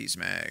 3 of these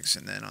mags,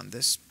 and then on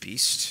this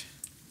beast,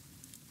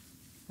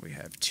 we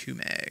have 2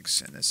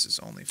 mags, and this is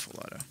only full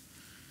auto.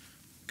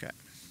 Okay.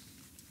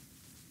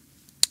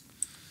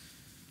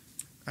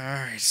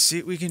 Alright, see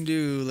what we can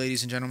do,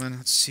 ladies and gentlemen.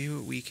 Let's see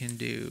what we can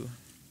do.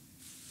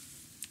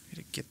 We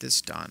gotta get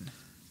this done.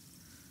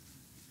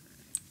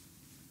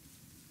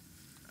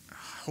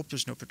 hope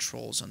there's no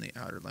patrols on the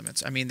outer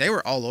limits. I mean, they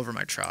were all over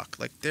my truck.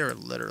 Like, they were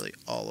literally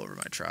all over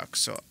my truck.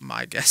 So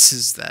my guess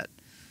is that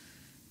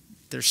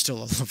they're still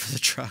all over the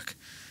truck.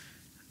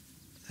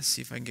 Let's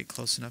see if I can get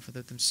close enough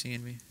without them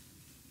seeing me.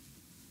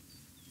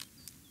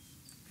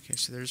 Okay,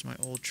 so there's my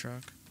old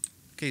truck.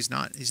 Okay, he's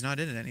not in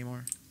it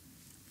anymore.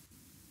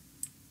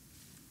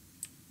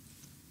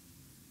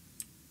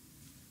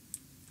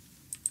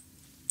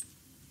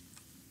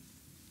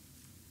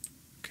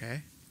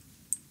 Okay.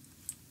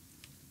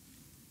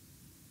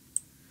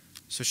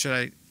 So should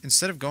I,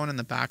 instead of going in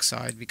the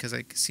backside, because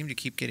I seem to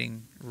keep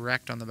getting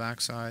wrecked on the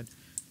backside,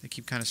 they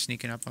keep kind of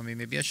sneaking up on me,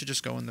 maybe I should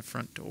just go in the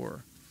front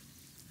door,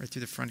 or through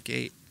the front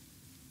gate.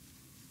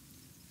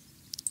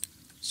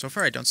 So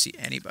far I don't see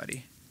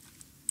anybody.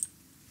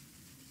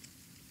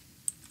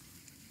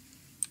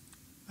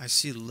 I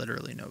see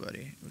literally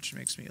nobody, which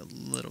makes me a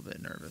little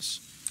bit nervous.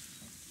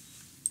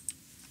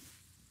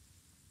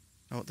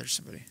 Oh, there's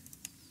somebody.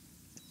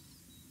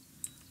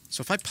 So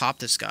if I pop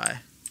this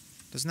guy,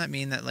 doesn't that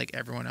mean that like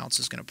everyone else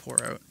is going to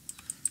pour out?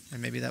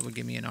 And maybe that would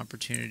give me an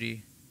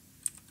opportunity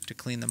to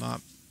clean them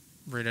up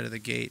right out of the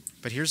gate.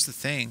 But here's the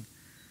thing.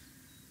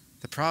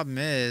 The problem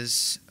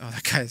is... Oh,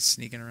 that guy's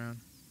sneaking around.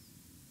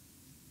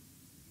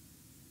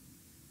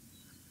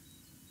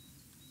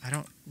 I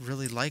don't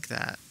really like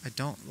that. I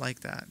don't like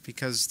that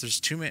because there's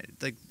too many...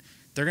 Like,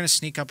 they're going to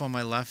sneak up on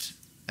my left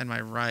and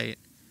my right.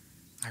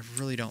 I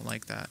really don't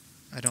like that.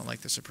 I don't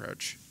like this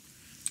approach.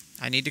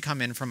 I need to come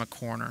in from a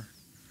corner.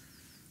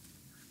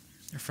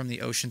 Or from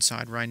the ocean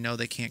side where I know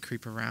they can't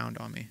creep around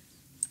on me.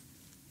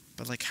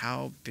 But, like,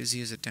 how busy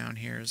is it down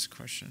here is the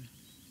question.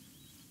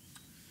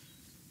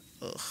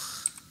 Ugh.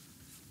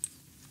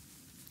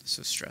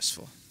 So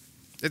stressful.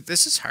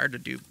 This is hard to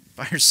do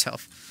by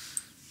yourself.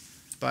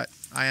 But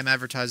I am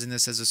advertising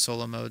this as a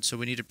solo mode, so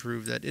we need to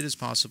prove that it is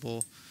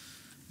possible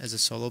as a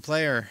solo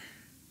player.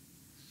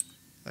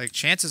 Like,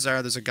 chances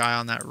are there's a guy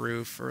on that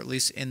roof, or at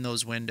least in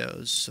those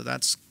windows, so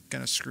that's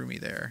gonna screw me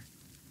there.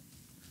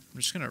 I'm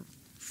just gonna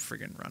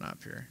friggin' run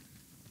up here.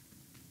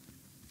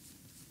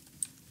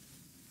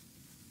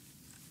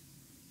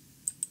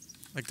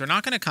 Like, they're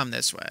not gonna come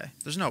this way.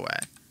 There's no way.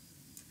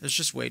 There's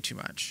just way too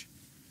much.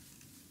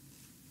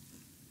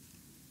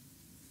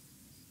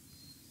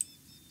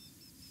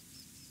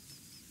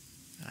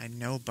 I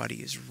know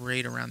Buddy is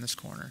right around this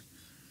corner.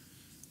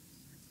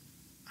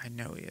 I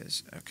know he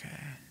is. Okay.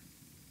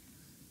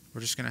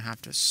 We're just going to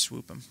have to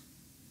swoop him.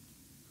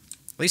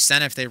 At least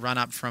then if they run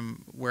up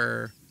from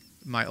where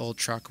my old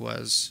truck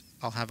was,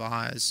 I'll have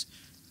eyes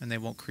and they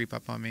won't creep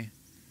up on me.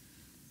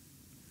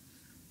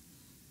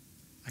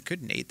 I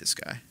could nade this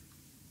guy.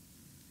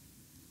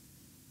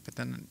 But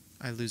then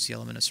I lose the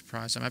element of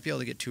surprise. I might be able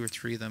to get 2 or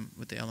 3 of them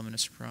with the element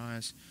of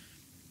surprise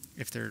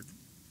if they're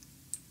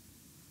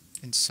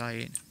in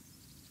sight.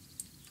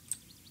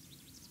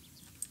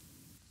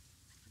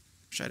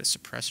 Wish I had a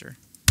suppressor.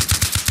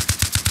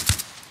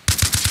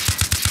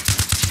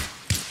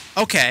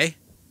 Okay.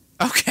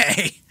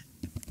 Okay.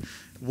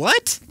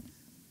 What?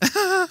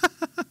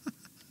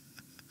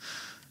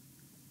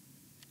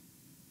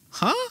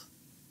 Huh?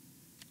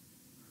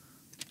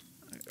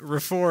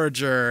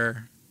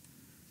 Reforger.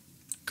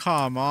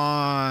 Come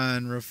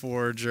on,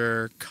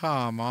 Reforger.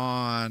 Come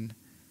on.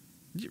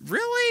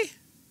 Really?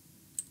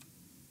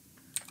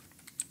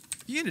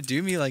 You gonna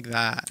do me like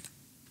that?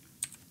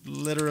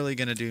 Literally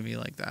gonna do me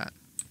like that.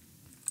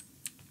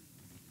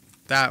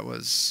 That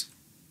was...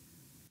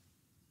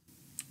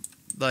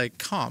 Like,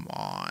 come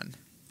on.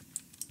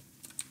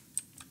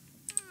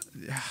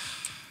 Man.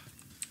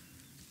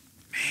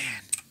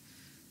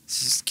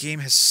 This game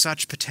has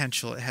such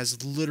potential. It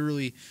has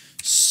literally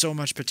so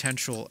much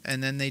potential.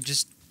 And then they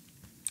just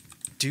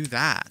do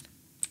that.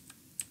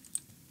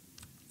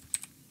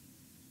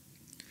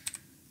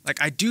 Like,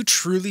 I do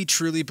truly,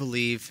 truly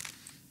believe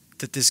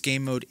that this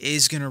game mode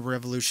is going to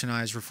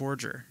revolutionize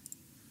Reforger.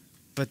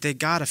 But they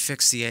gotta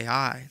fix the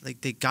AI.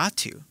 Like, they got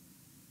to.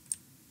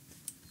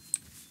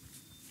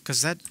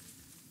 Because that...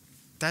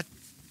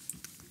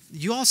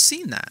 You all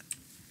seen that.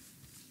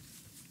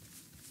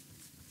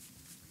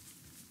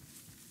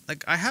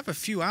 Like, I have a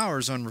few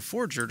hours on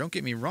Reforger, don't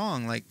get me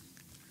wrong. Like,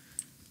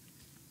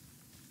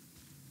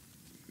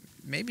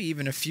 maybe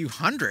even a few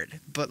hundred.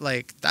 But,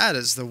 like, that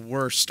is the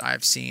worst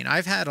I've seen.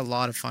 I've had a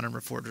lot of fun in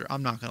Reforger.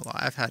 I'm not gonna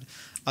lie. I've had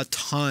a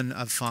ton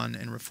of fun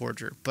in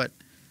Reforger. But...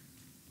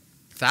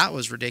 that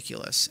was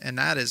ridiculous, and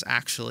that is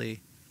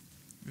actually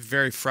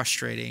very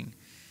frustrating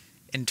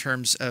in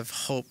terms of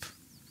hope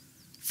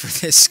for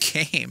this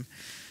game.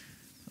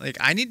 Like,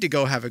 I need to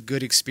go have a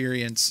good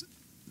experience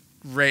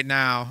right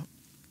now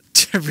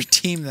to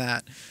redeem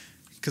that,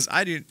 because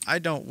I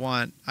don't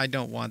want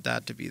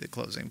that to be the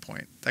closing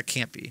point. That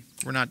can't be.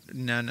 We're not.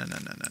 No. No.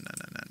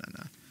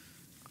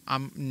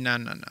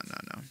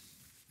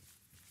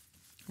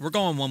 We're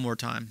going one more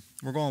time.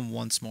 We're going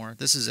once more.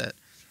 This is it.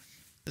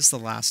 This is the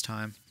last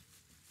time.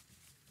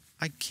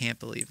 I can't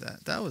believe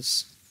that. That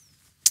was...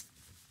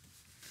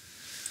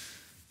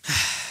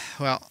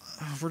 Well,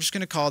 we're just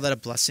going to call that a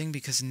blessing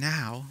because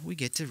now we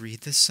get to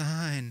read the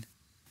sign.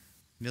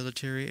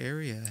 Military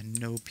area,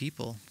 no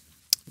people.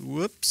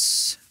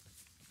 Whoops.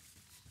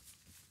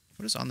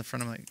 What is on the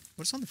front of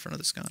what's on the front of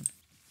this gun?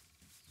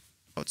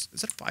 Oh, is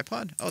that a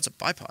bipod? Oh, it's a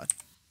bipod.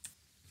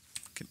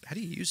 How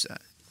do you use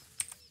that?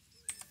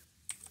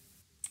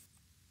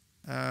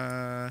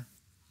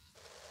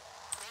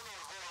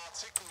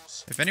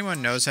 If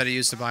anyone knows how to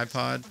use the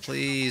bipod,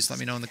 please let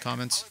me know in the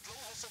comments.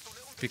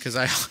 Because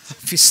I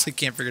obviously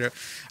can't figure it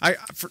out.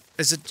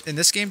 Is it in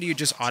this game? Do you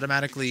just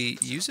automatically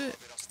use it?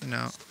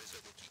 No.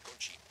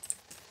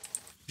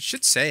 It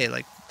should say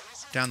like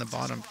down the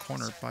bottom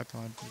corner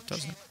bipod, but it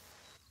doesn't.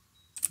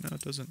 No,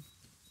 it doesn't.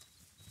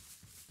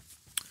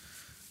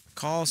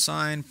 Call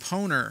sign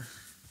Poner.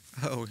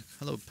 Oh,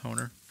 hello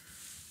Poner.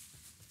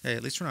 Hey,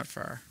 at least we're not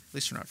far. At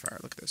least we're not far.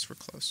 Look at this, we're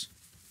close.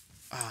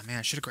 Oh man,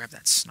 I should have grabbed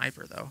that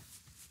sniper though.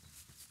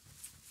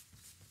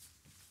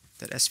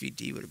 That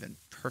SVD would have been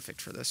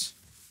perfect for this.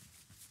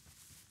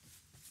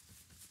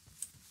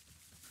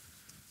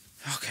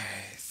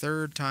 Okay,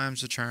 third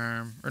time's the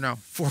charm. Or no,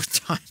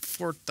 fourth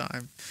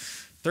time.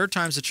 Third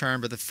time's the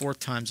charm, but the fourth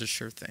time's a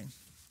sure thing.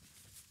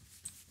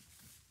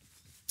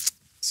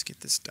 Let's get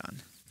this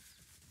done.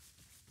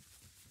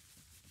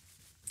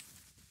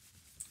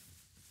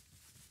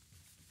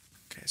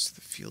 Okay, so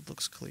the field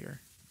looks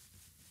clear.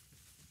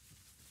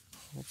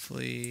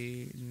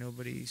 Hopefully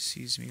nobody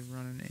sees me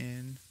running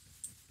in.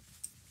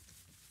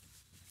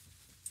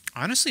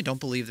 I honestly don't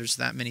believe there's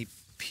that many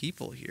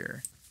people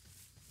here.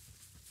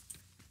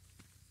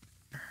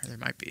 There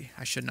might be.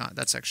 I should not.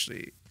 That's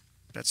actually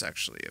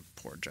a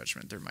poor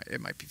judgment. It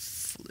might be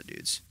full of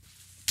dudes.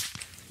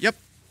 Yep.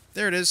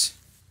 There it is.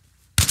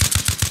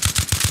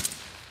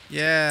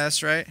 Yeah,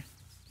 that's right.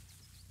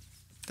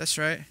 That's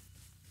right.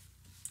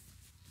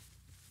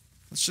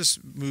 Let's just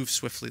move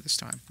swiftly this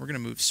time. We're going to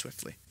move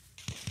swiftly.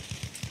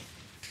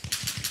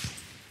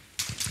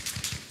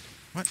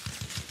 What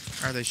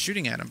are they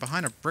shooting at him?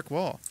 Behind a brick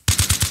wall.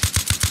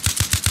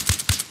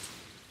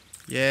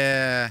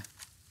 Yeah.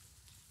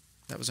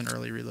 That was an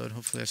early reload.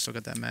 Hopefully I still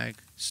got that mag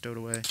stowed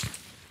away.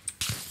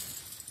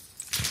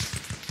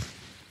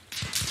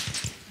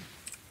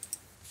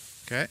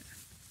 Okay.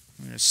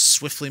 I'm going to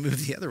swiftly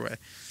move the other way.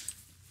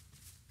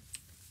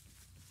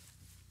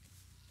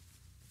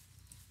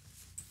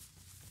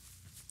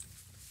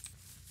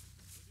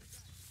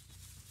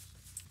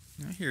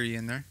 I hear you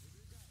in there.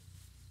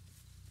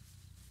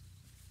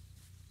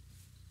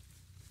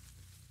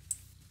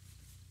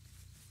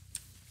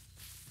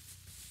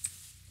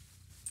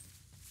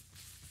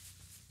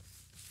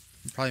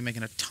 I'm probably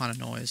making a ton of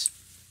noise.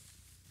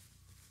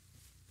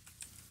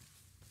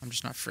 I'm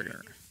just not friggin'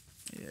 her.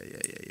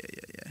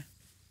 Yeah.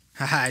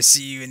 Haha, I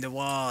see you in the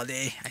wall,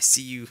 eh? I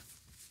see you.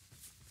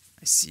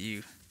 I see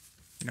you.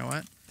 You know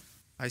what?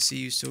 I see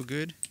you so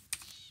good.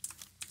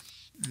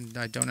 And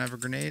I don't have a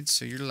grenade,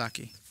 so you're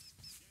lucky.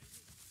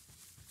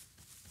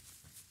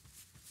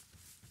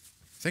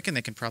 Thinking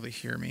they can probably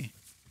hear me.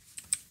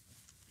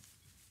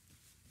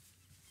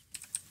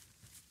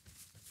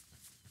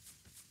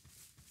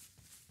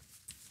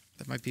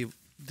 That might be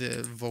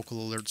the vocal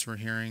alerts we're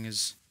hearing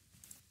is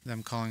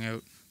them calling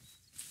out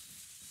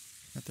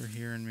that they're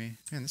hearing me.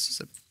 Man, this is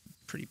a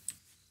pretty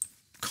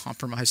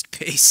compromised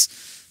base.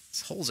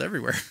 There's holes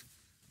everywhere.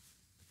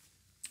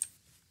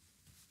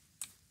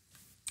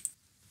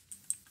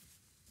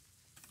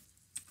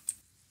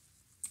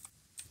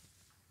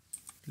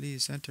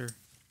 Please enter.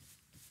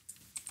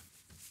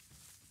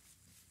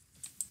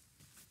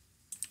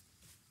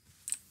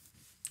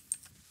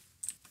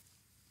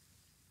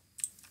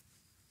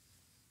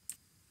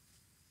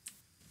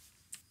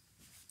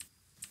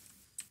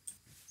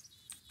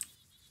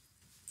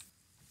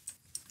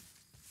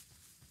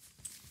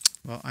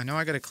 Well, I know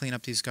I gotta clean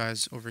up these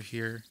guys over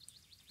here.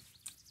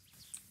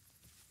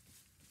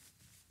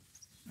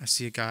 I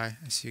see a guy.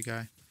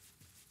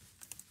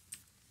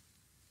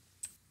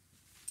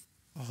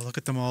 Oh, look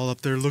at them all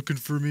up there looking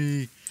for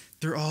me.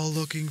 They're all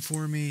looking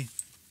for me.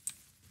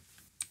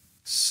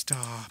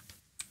 Stop.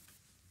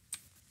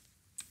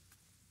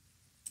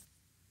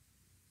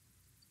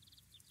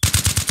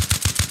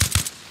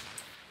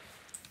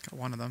 Got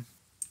one of them.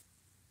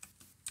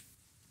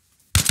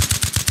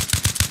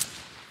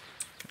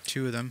 Got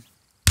two of them.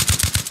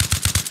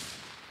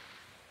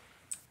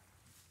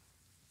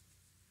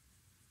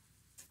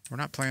 We're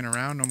not playing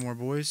around no more,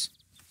 boys.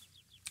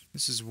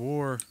 This is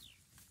war.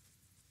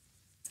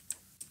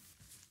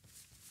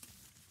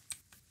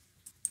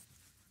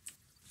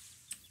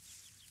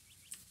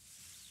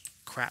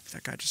 Crap,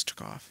 that guy just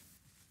took off.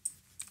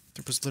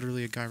 There was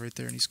literally a guy right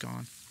there and he's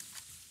gone.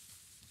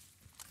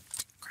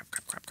 Crap.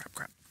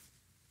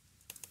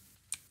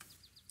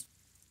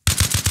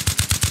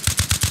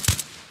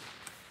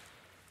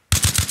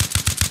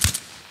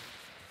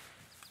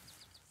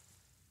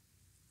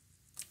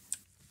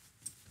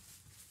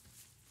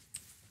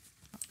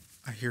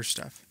 I hear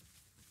stuff.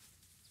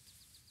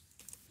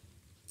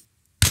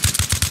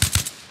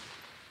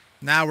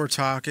 Now we're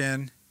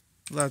talking.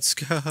 Let's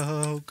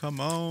go. Come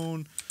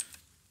on.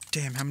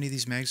 Damn, how many of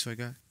these mags do I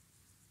got?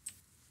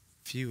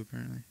 Few,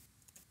 apparently.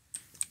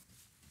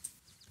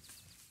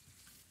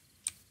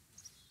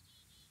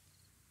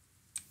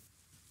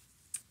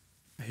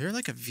 hear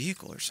like a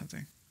vehicle or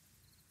something.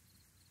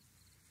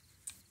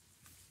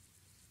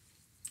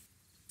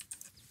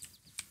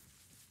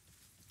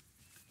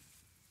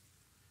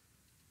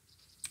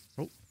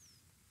 Oh.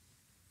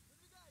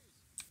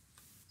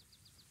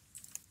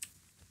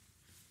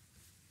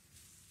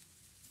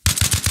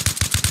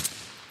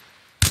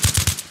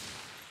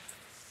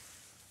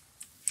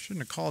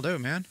 Shouldn't have called out,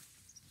 man.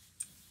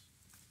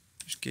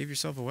 Just gave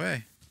yourself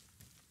away.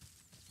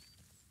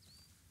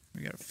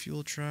 We got a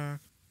fuel truck.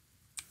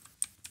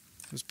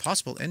 There's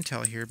possible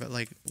intel here, but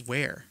like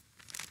where?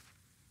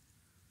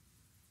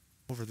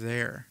 Over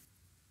there.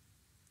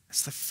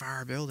 That's the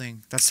far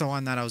building. That's the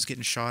one that I was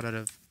getting shot out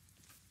of.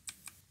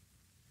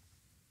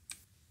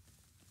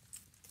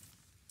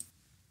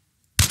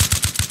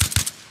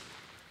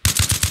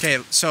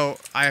 Okay, so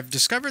I've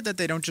discovered that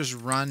they don't just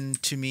run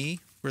to me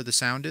where the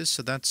sound is,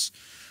 so that's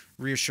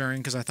reassuring,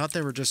 because I thought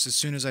they were just, as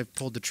soon as I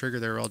pulled the trigger,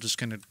 they were all just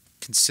going to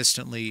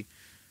consistently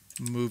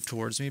move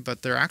towards me,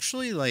 but they're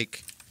actually,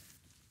 like,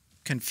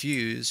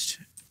 confused.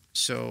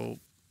 So,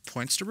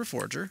 points to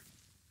Reforger.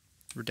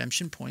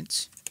 Redemption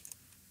points.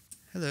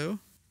 Hello.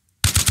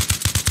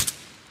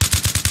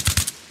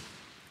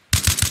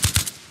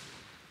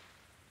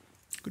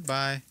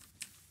 Goodbye.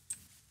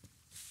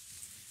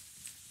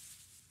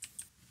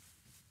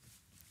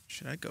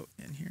 Should I go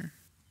in here?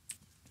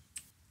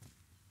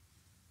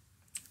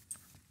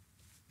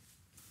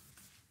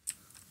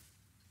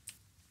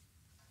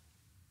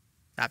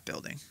 That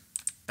building.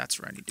 That's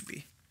where I need to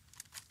be.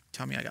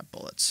 Tell me I got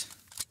bullets.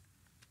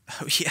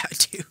 Oh, yeah, I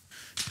do.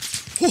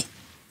 Oh!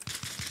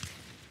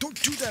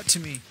 Don't do that to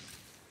me!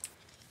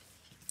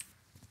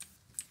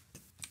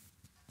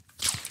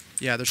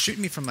 Yeah, they're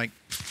shooting me from, like,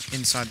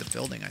 inside the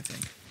building, I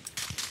think.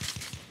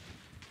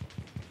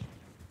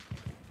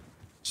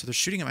 So they're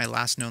shooting at my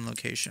last known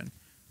location.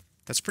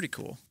 That's pretty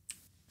cool.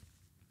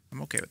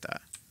 I'm okay with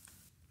that.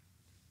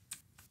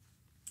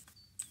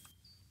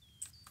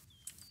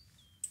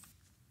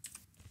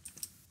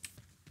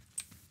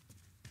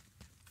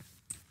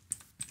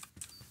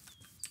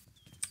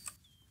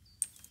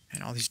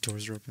 And all these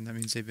doors are open. That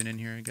means they've been in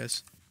here, I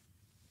guess.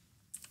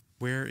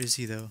 Where is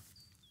he, though?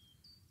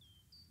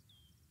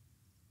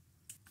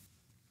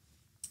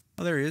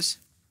 Oh, there he is.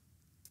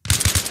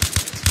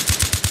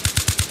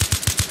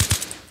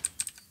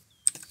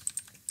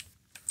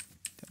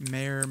 That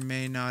may or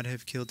may not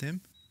have killed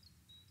him.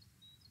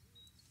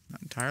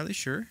 Not entirely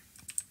sure.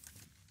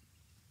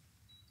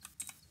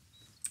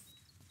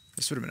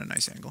 This would have been a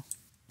nice angle.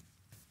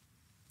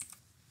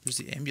 Here's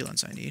the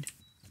ambulance I need.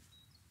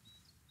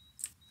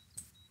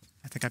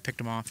 I think I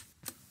picked him off.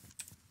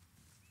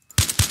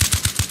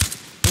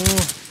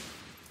 Oh!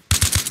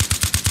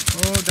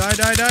 Oh, die,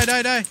 die, die,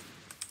 die, die!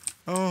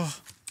 Oh.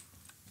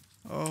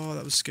 Oh,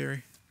 that was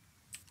scary.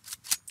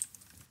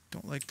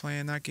 Don't like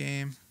playing that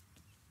game.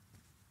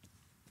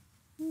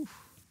 Whew.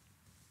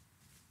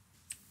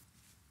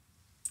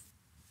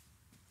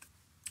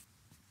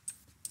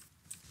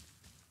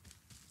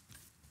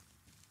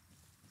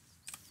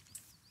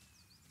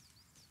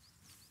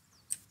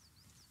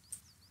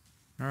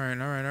 Alright,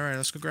 alright, alright.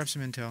 Let's go grab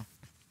some intel.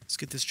 Let's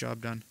get this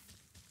job done.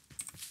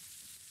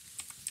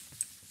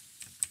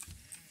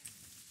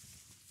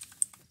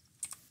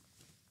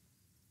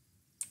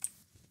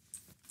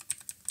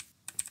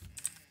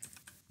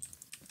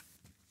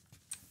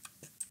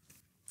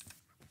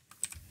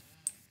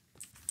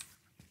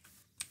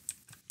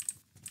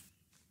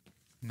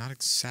 Not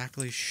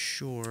exactly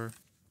sure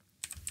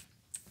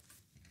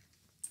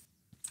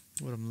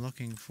what I'm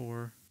looking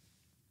for.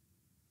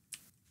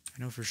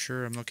 I know for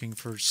sure I'm looking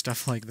for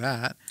stuff like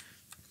that.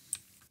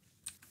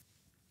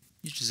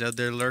 You're just out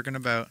there lurking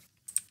about.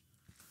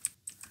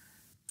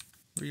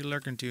 Where are you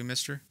lurking to,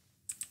 mister?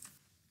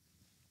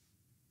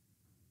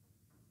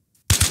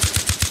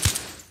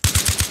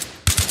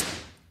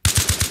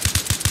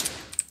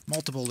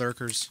 Multiple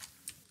lurkers.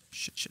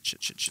 Shit, shit,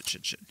 shit, shit, shit,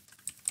 shit, shit.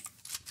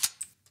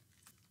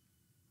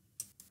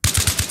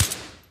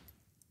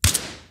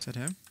 Is that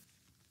him?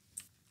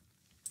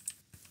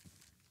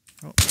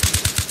 Oh.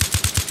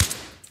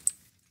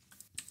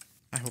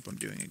 I hope I'm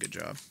doing a good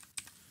job.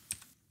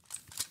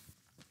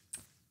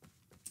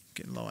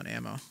 Getting low on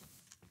ammo.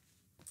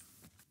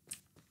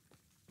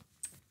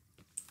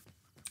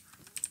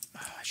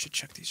 Oh, I should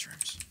check these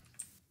rooms.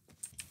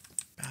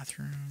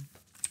 Bathroom.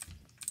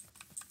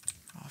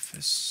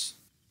 Office.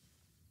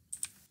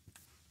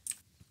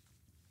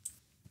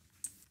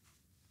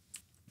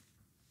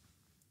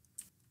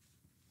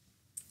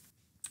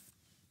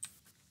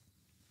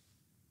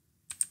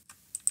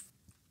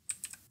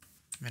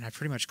 Man, I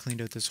pretty much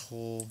cleaned out this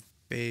whole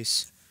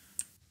base.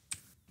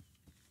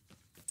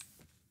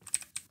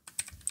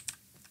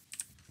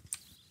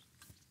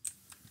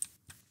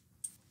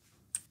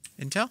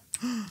 Intel?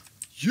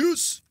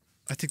 Yes!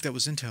 I think that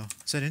was intel.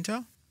 Is that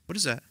intel? What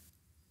is that?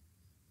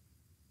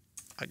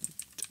 I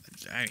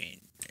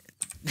mean...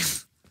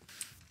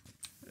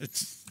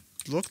 it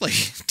looked like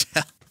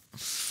intel.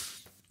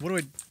 What do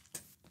I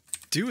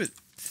do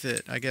with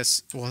it? I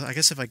guess... Well, I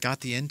guess if I got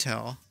the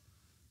intel...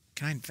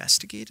 Can I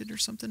investigate it or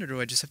something? Or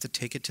do I just have to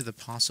take it to the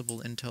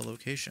possible intel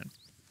location?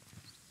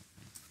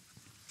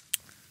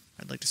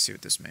 I'd like to see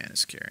what this man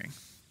is carrying.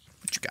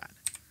 What you got?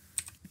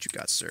 What you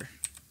got, sir?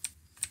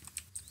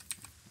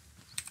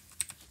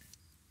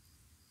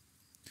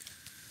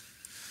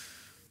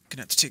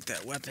 Gonna have to take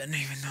that weapon,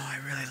 even though I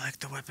really like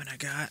the weapon I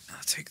got.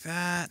 I'll take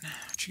that.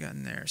 What you got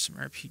in there? Some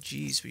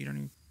RPGs, but you don't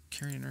even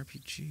carry an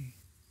RPG.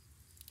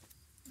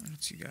 What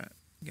else you got?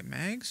 You got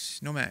mags?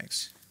 No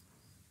mags.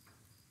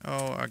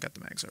 Oh, I got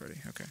the mags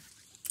already. Okay.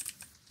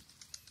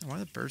 Why do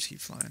the birds keep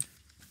flying?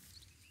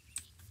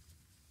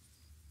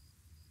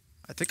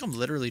 I think I'm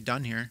literally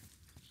done here.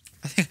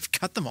 I think I've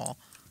got them all.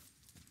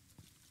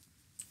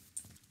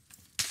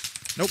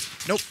 Nope,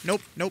 nope,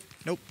 nope, nope,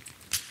 nope.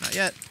 Not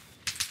yet.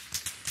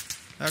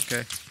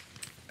 Okay.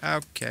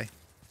 Okay.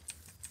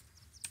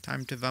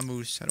 Time to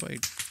vamoose. How do I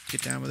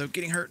get down without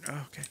getting hurt?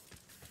 Oh, okay.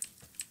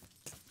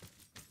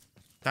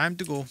 Time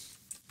to go.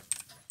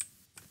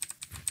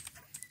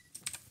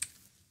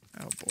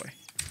 Oh boy.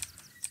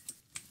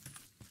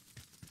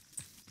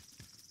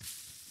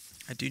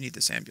 I do need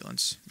this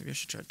ambulance. Maybe I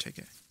should try to take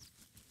it.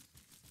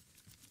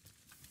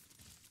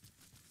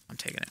 I'm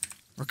taking it.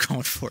 We're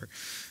going for it.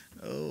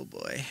 Oh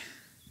boy.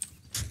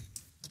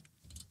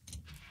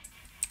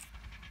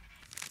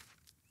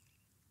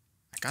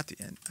 I got the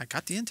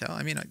intel.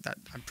 I mean,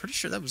 I'm pretty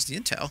sure that was the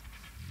intel.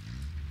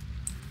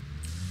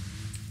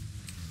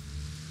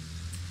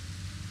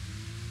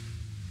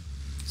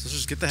 So let's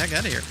just get the heck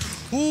out of here.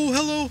 Oh,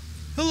 hello,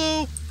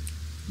 hello.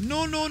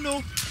 No, no,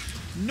 no.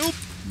 Nope,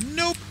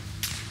 nope,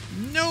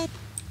 nope.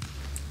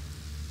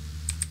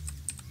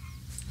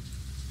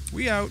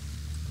 We out.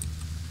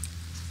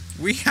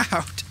 We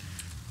out.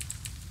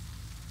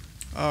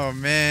 Oh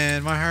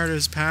man, my heart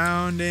is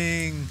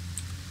pounding.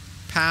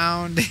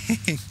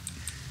 Pounding.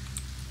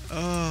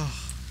 Oh.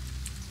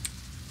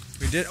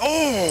 We did.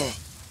 Oh.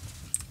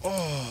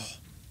 Oh.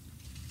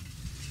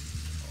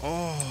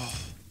 Oh.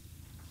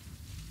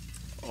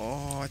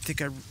 Oh, I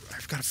think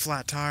I've got a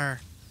flat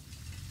tire.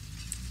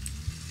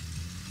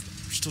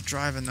 We're still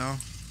driving though.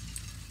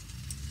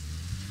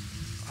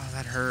 Oh,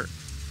 that hurt.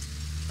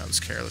 That was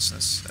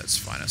carelessness at its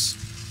finest.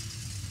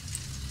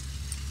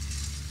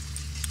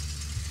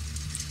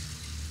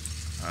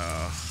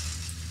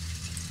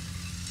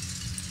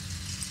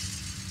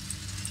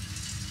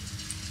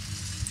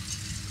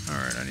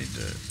 Alright, I need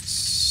to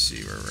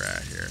see where we're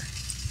at here.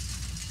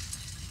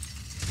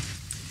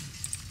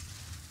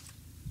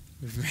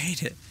 We've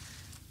made it.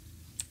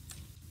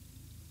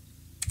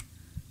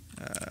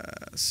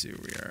 Let's see where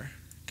we are.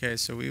 Okay,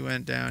 so we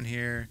went down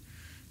here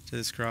to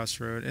this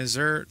crossroad. Is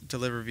there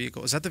deliver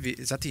vehicle? Is that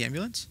the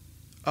ambulance?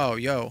 Oh,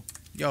 yo.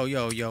 Yo,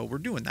 yo, yo. We're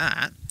doing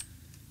that.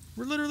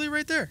 We're literally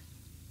right there.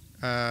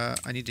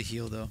 I need to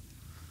heal though.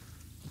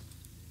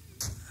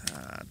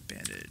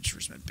 Bandage.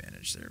 Where's my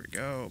bandage? There we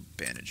go.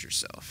 Bandage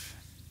yourself.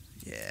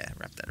 Yeah,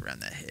 wrap that around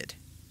that head.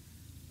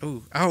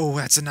 Oh, oh,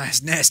 that's a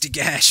nice nasty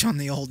gash on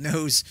the old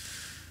nose.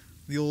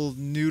 The old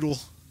noodle.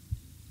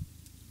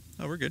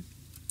 Oh, we're good.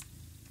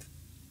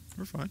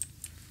 We're fine.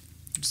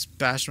 Just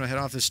bashed my head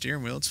off the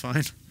steering wheel. It's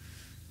fine.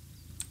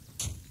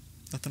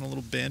 Nothing a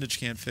little bandage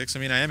can't fix. I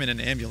mean, I am in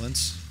an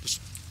ambulance. There's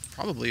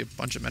probably a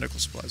bunch of medical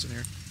supplies in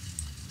here.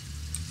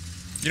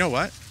 You know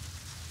what?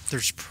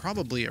 There's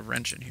probably a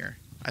wrench in here.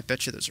 I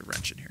bet you there's a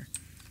wrench in here.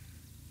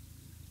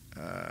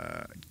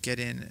 Get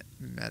in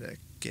medic.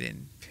 Get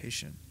in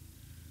patient.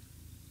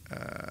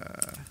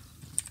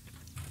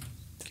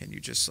 Can you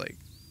just like...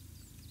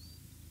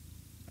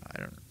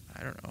 I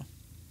don't know.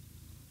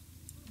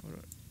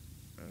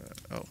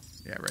 Oh,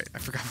 yeah, right. I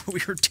forgot what we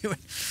were doing.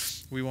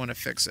 We want to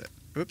fix it.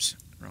 Oops,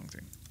 wrong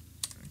thing.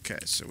 Okay,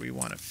 so we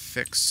want to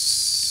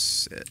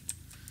fix it.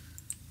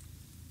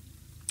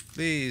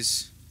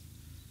 Please.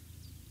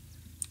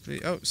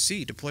 Please. Oh,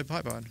 C, deploy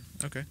pod.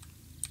 Okay.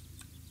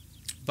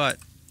 But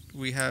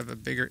we have a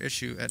bigger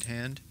issue at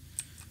hand.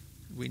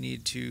 We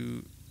need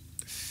to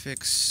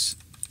fix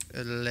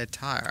le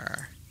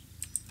tire.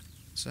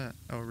 What's that?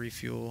 Oh,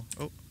 refuel.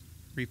 Oh,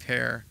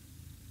 repair.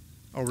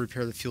 Oh,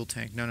 repair the fuel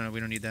tank. No, we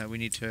don't need that. We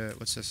need to,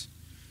 what's this?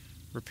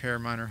 Repair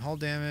minor hull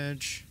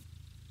damage.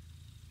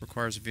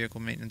 Requires a vehicle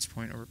maintenance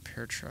point or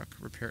repair truck.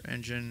 Repair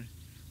engine.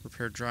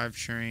 Repair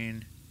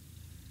drivetrain.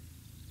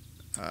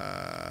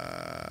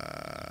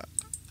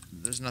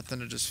 There's nothing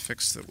to just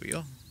fix the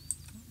wheel.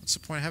 What's the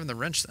point of having the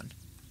wrench then?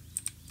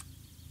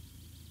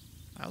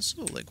 I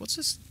also, like, what's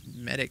this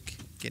medic?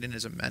 Get in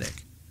as a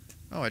medic.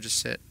 Oh, I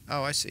just hit.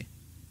 Oh, I see.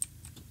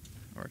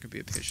 Or it could be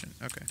a patient.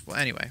 Okay. Well,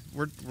 anyway,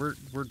 we're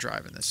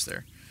driving this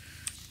there.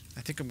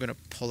 I think I'm gonna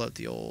pull out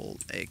the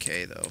old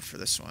AK though for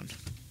this one,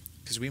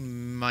 because we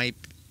might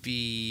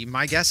be.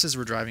 My guess is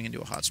we're driving into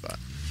a hotspot.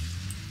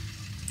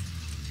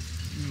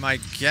 My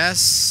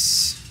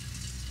guess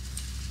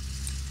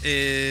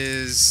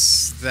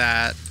is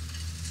that.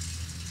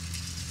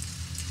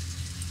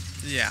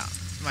 Yeah,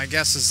 my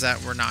guess is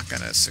that we're not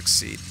gonna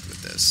succeed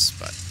with this,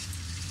 but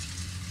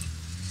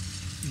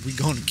we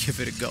gonna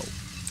give it a go.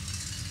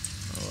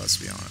 Well, let's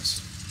be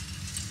honest.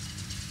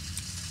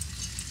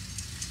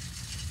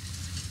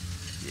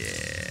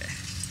 Yeah.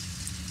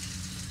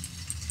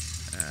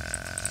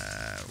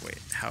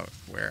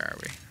 Where are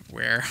we?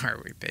 Where are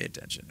we? Pay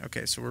attention.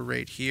 Okay, so we're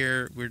right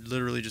here. We're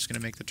literally just gonna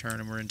make the turn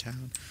and we're in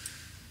town.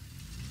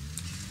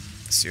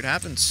 Let's see what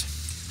happens.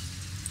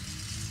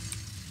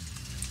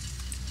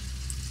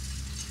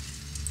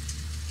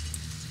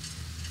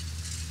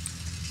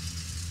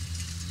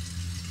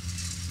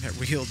 That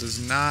wheel does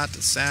not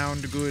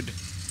sound good.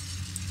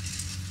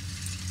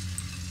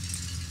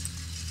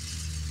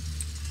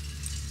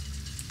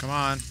 Come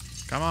on.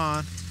 Come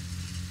on.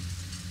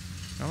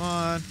 Come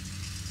on.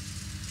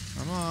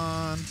 Come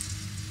on.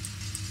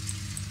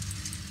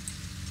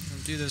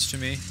 Don't do this to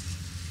me.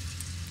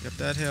 Get up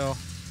that hill.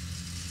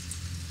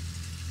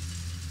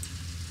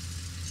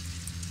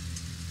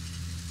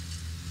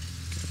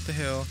 Get up the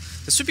hill.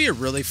 This would be a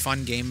really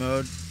fun game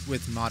mode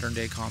with modern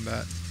day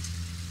combat.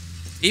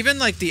 Even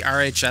like the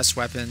RHS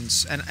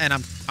weapons, and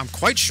I'm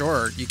quite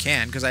sure you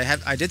can, because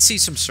I did see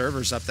some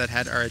servers up that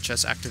had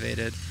RHS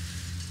activated.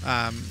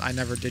 I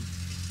never did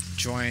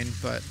join,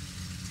 but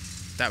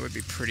that would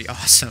be pretty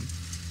awesome.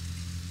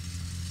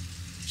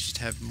 Just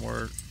have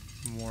more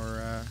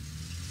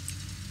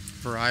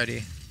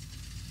variety.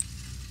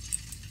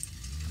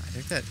 I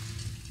think that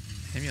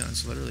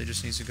ambulance literally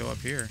just needs to go up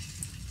here.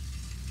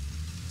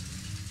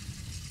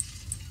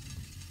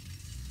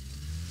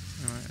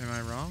 Am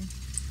I wrong?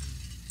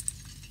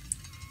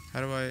 How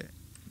do I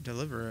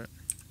deliver it?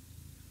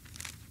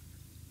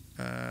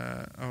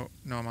 Oh,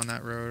 no, I'm on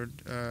that road.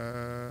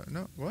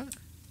 No, what?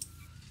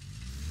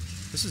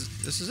 This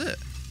is it.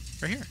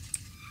 Right here.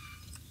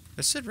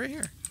 This is it right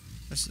here.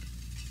 This is...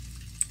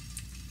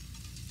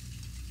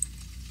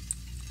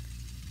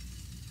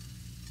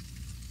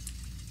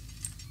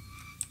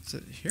 Is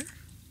it here?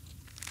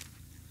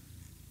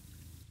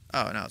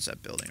 Oh, no, it's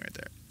that building right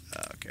there.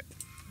 Okay.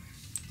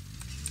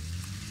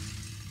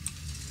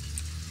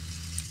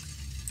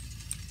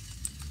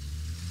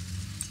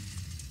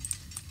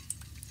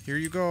 Here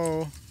you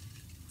go.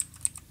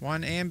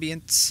 1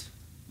 ambience.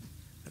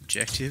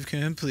 Objective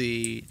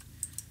complete.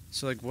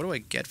 So, like, what do I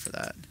get for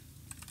that?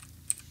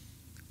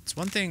 It's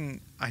one thing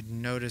I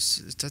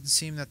noticed. It doesn't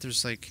seem that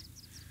there's, like,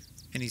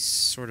 any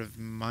sort of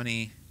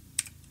money.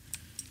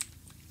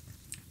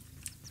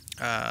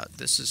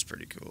 This is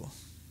pretty cool.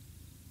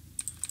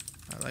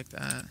 I like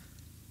that.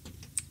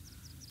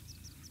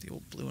 The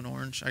old blue and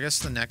orange. I guess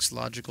the next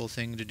logical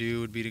thing to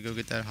do would be to go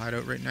get that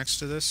hideout right next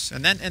to this,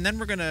 and then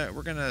we're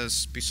gonna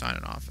be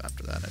signing off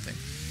after that. I think.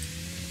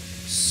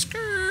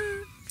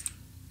 Skirt.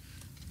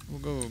 We'll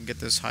go get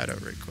this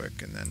hideout right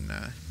quick, and then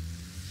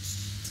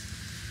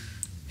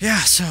yeah.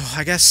 So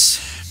I guess,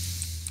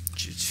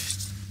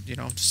 you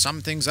know, to sum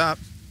things up,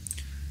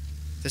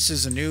 this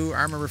is a new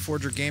Arma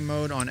Reforger game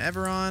mode on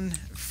Everon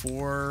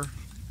for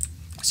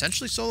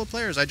essentially solo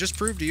players. I just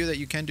proved to you that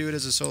you can do it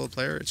as a solo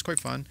player. It's quite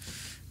fun.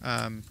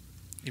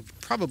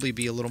 It'd probably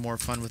be a little more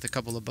fun with a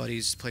couple of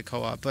buddies to play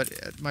co-op,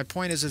 but my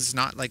point is it's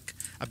not like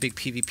a big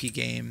PvP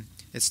game.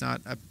 It's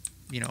not a,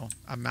 you know,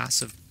 a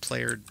massive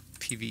player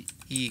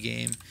PvE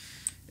game.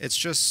 It's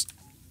just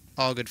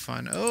all good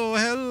fun. Oh,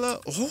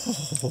 hello.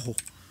 Oh,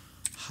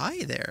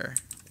 hi there.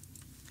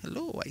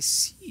 Hello, I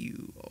see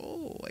you.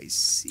 Oh, I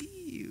see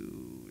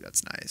you.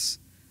 That's nice.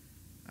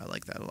 I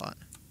like that a lot.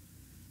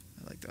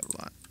 I like that a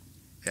lot.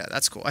 Yeah,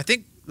 that's cool. I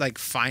think like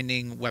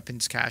finding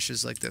weapons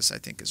caches like this, I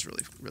think is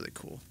really, really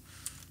cool.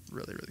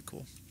 Really, really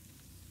cool.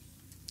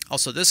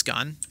 Also, this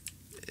gun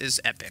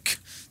is epic.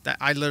 That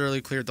I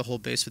literally cleared the whole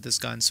base with this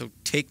gun, so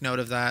take note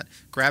of that.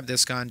 Grab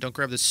this gun. Don't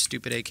grab this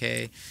stupid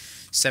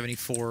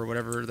AK-74 or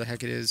whatever the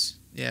heck it is.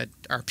 Yeah,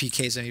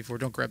 RPK-74.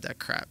 Don't grab that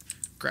crap.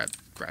 Grab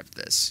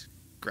this.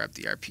 Grab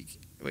the RPK.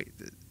 Wait,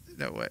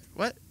 no,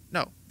 what?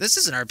 No, this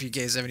is an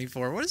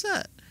RPK-74. What is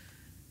that?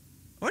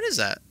 What is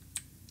that?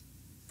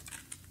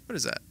 What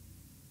is that?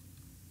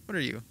 What are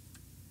you?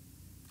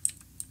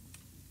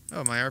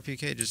 Oh, my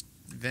RPK just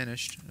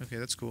vanished. Okay,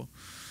 that's cool.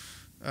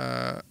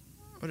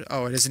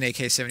 Oh, it is an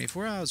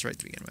AK-74. I was right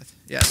to begin with.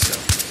 Yeah,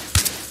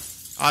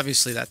 so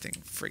obviously that thing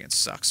friggin'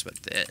 sucks,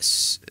 but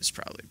this is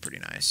probably pretty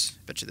nice.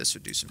 Bet you this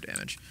would do some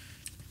damage.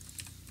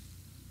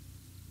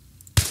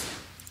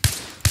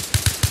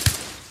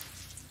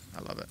 I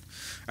love it.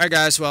 All right,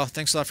 guys. Well,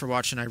 thanks a lot for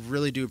watching. I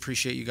really do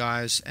appreciate you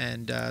guys,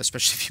 and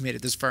especially if you made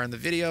it this far in the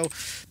video.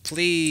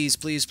 Please,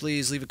 please,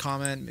 please leave a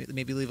comment,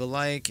 maybe leave a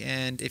like,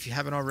 and if you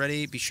haven't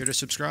already, be sure to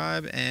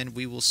subscribe, and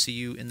we will see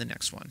you in the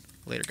next one.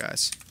 Later,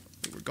 guys.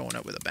 We're going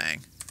out with a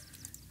bang.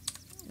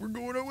 We're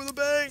going out with a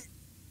bang.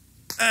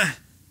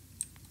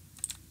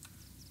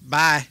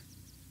 Bye.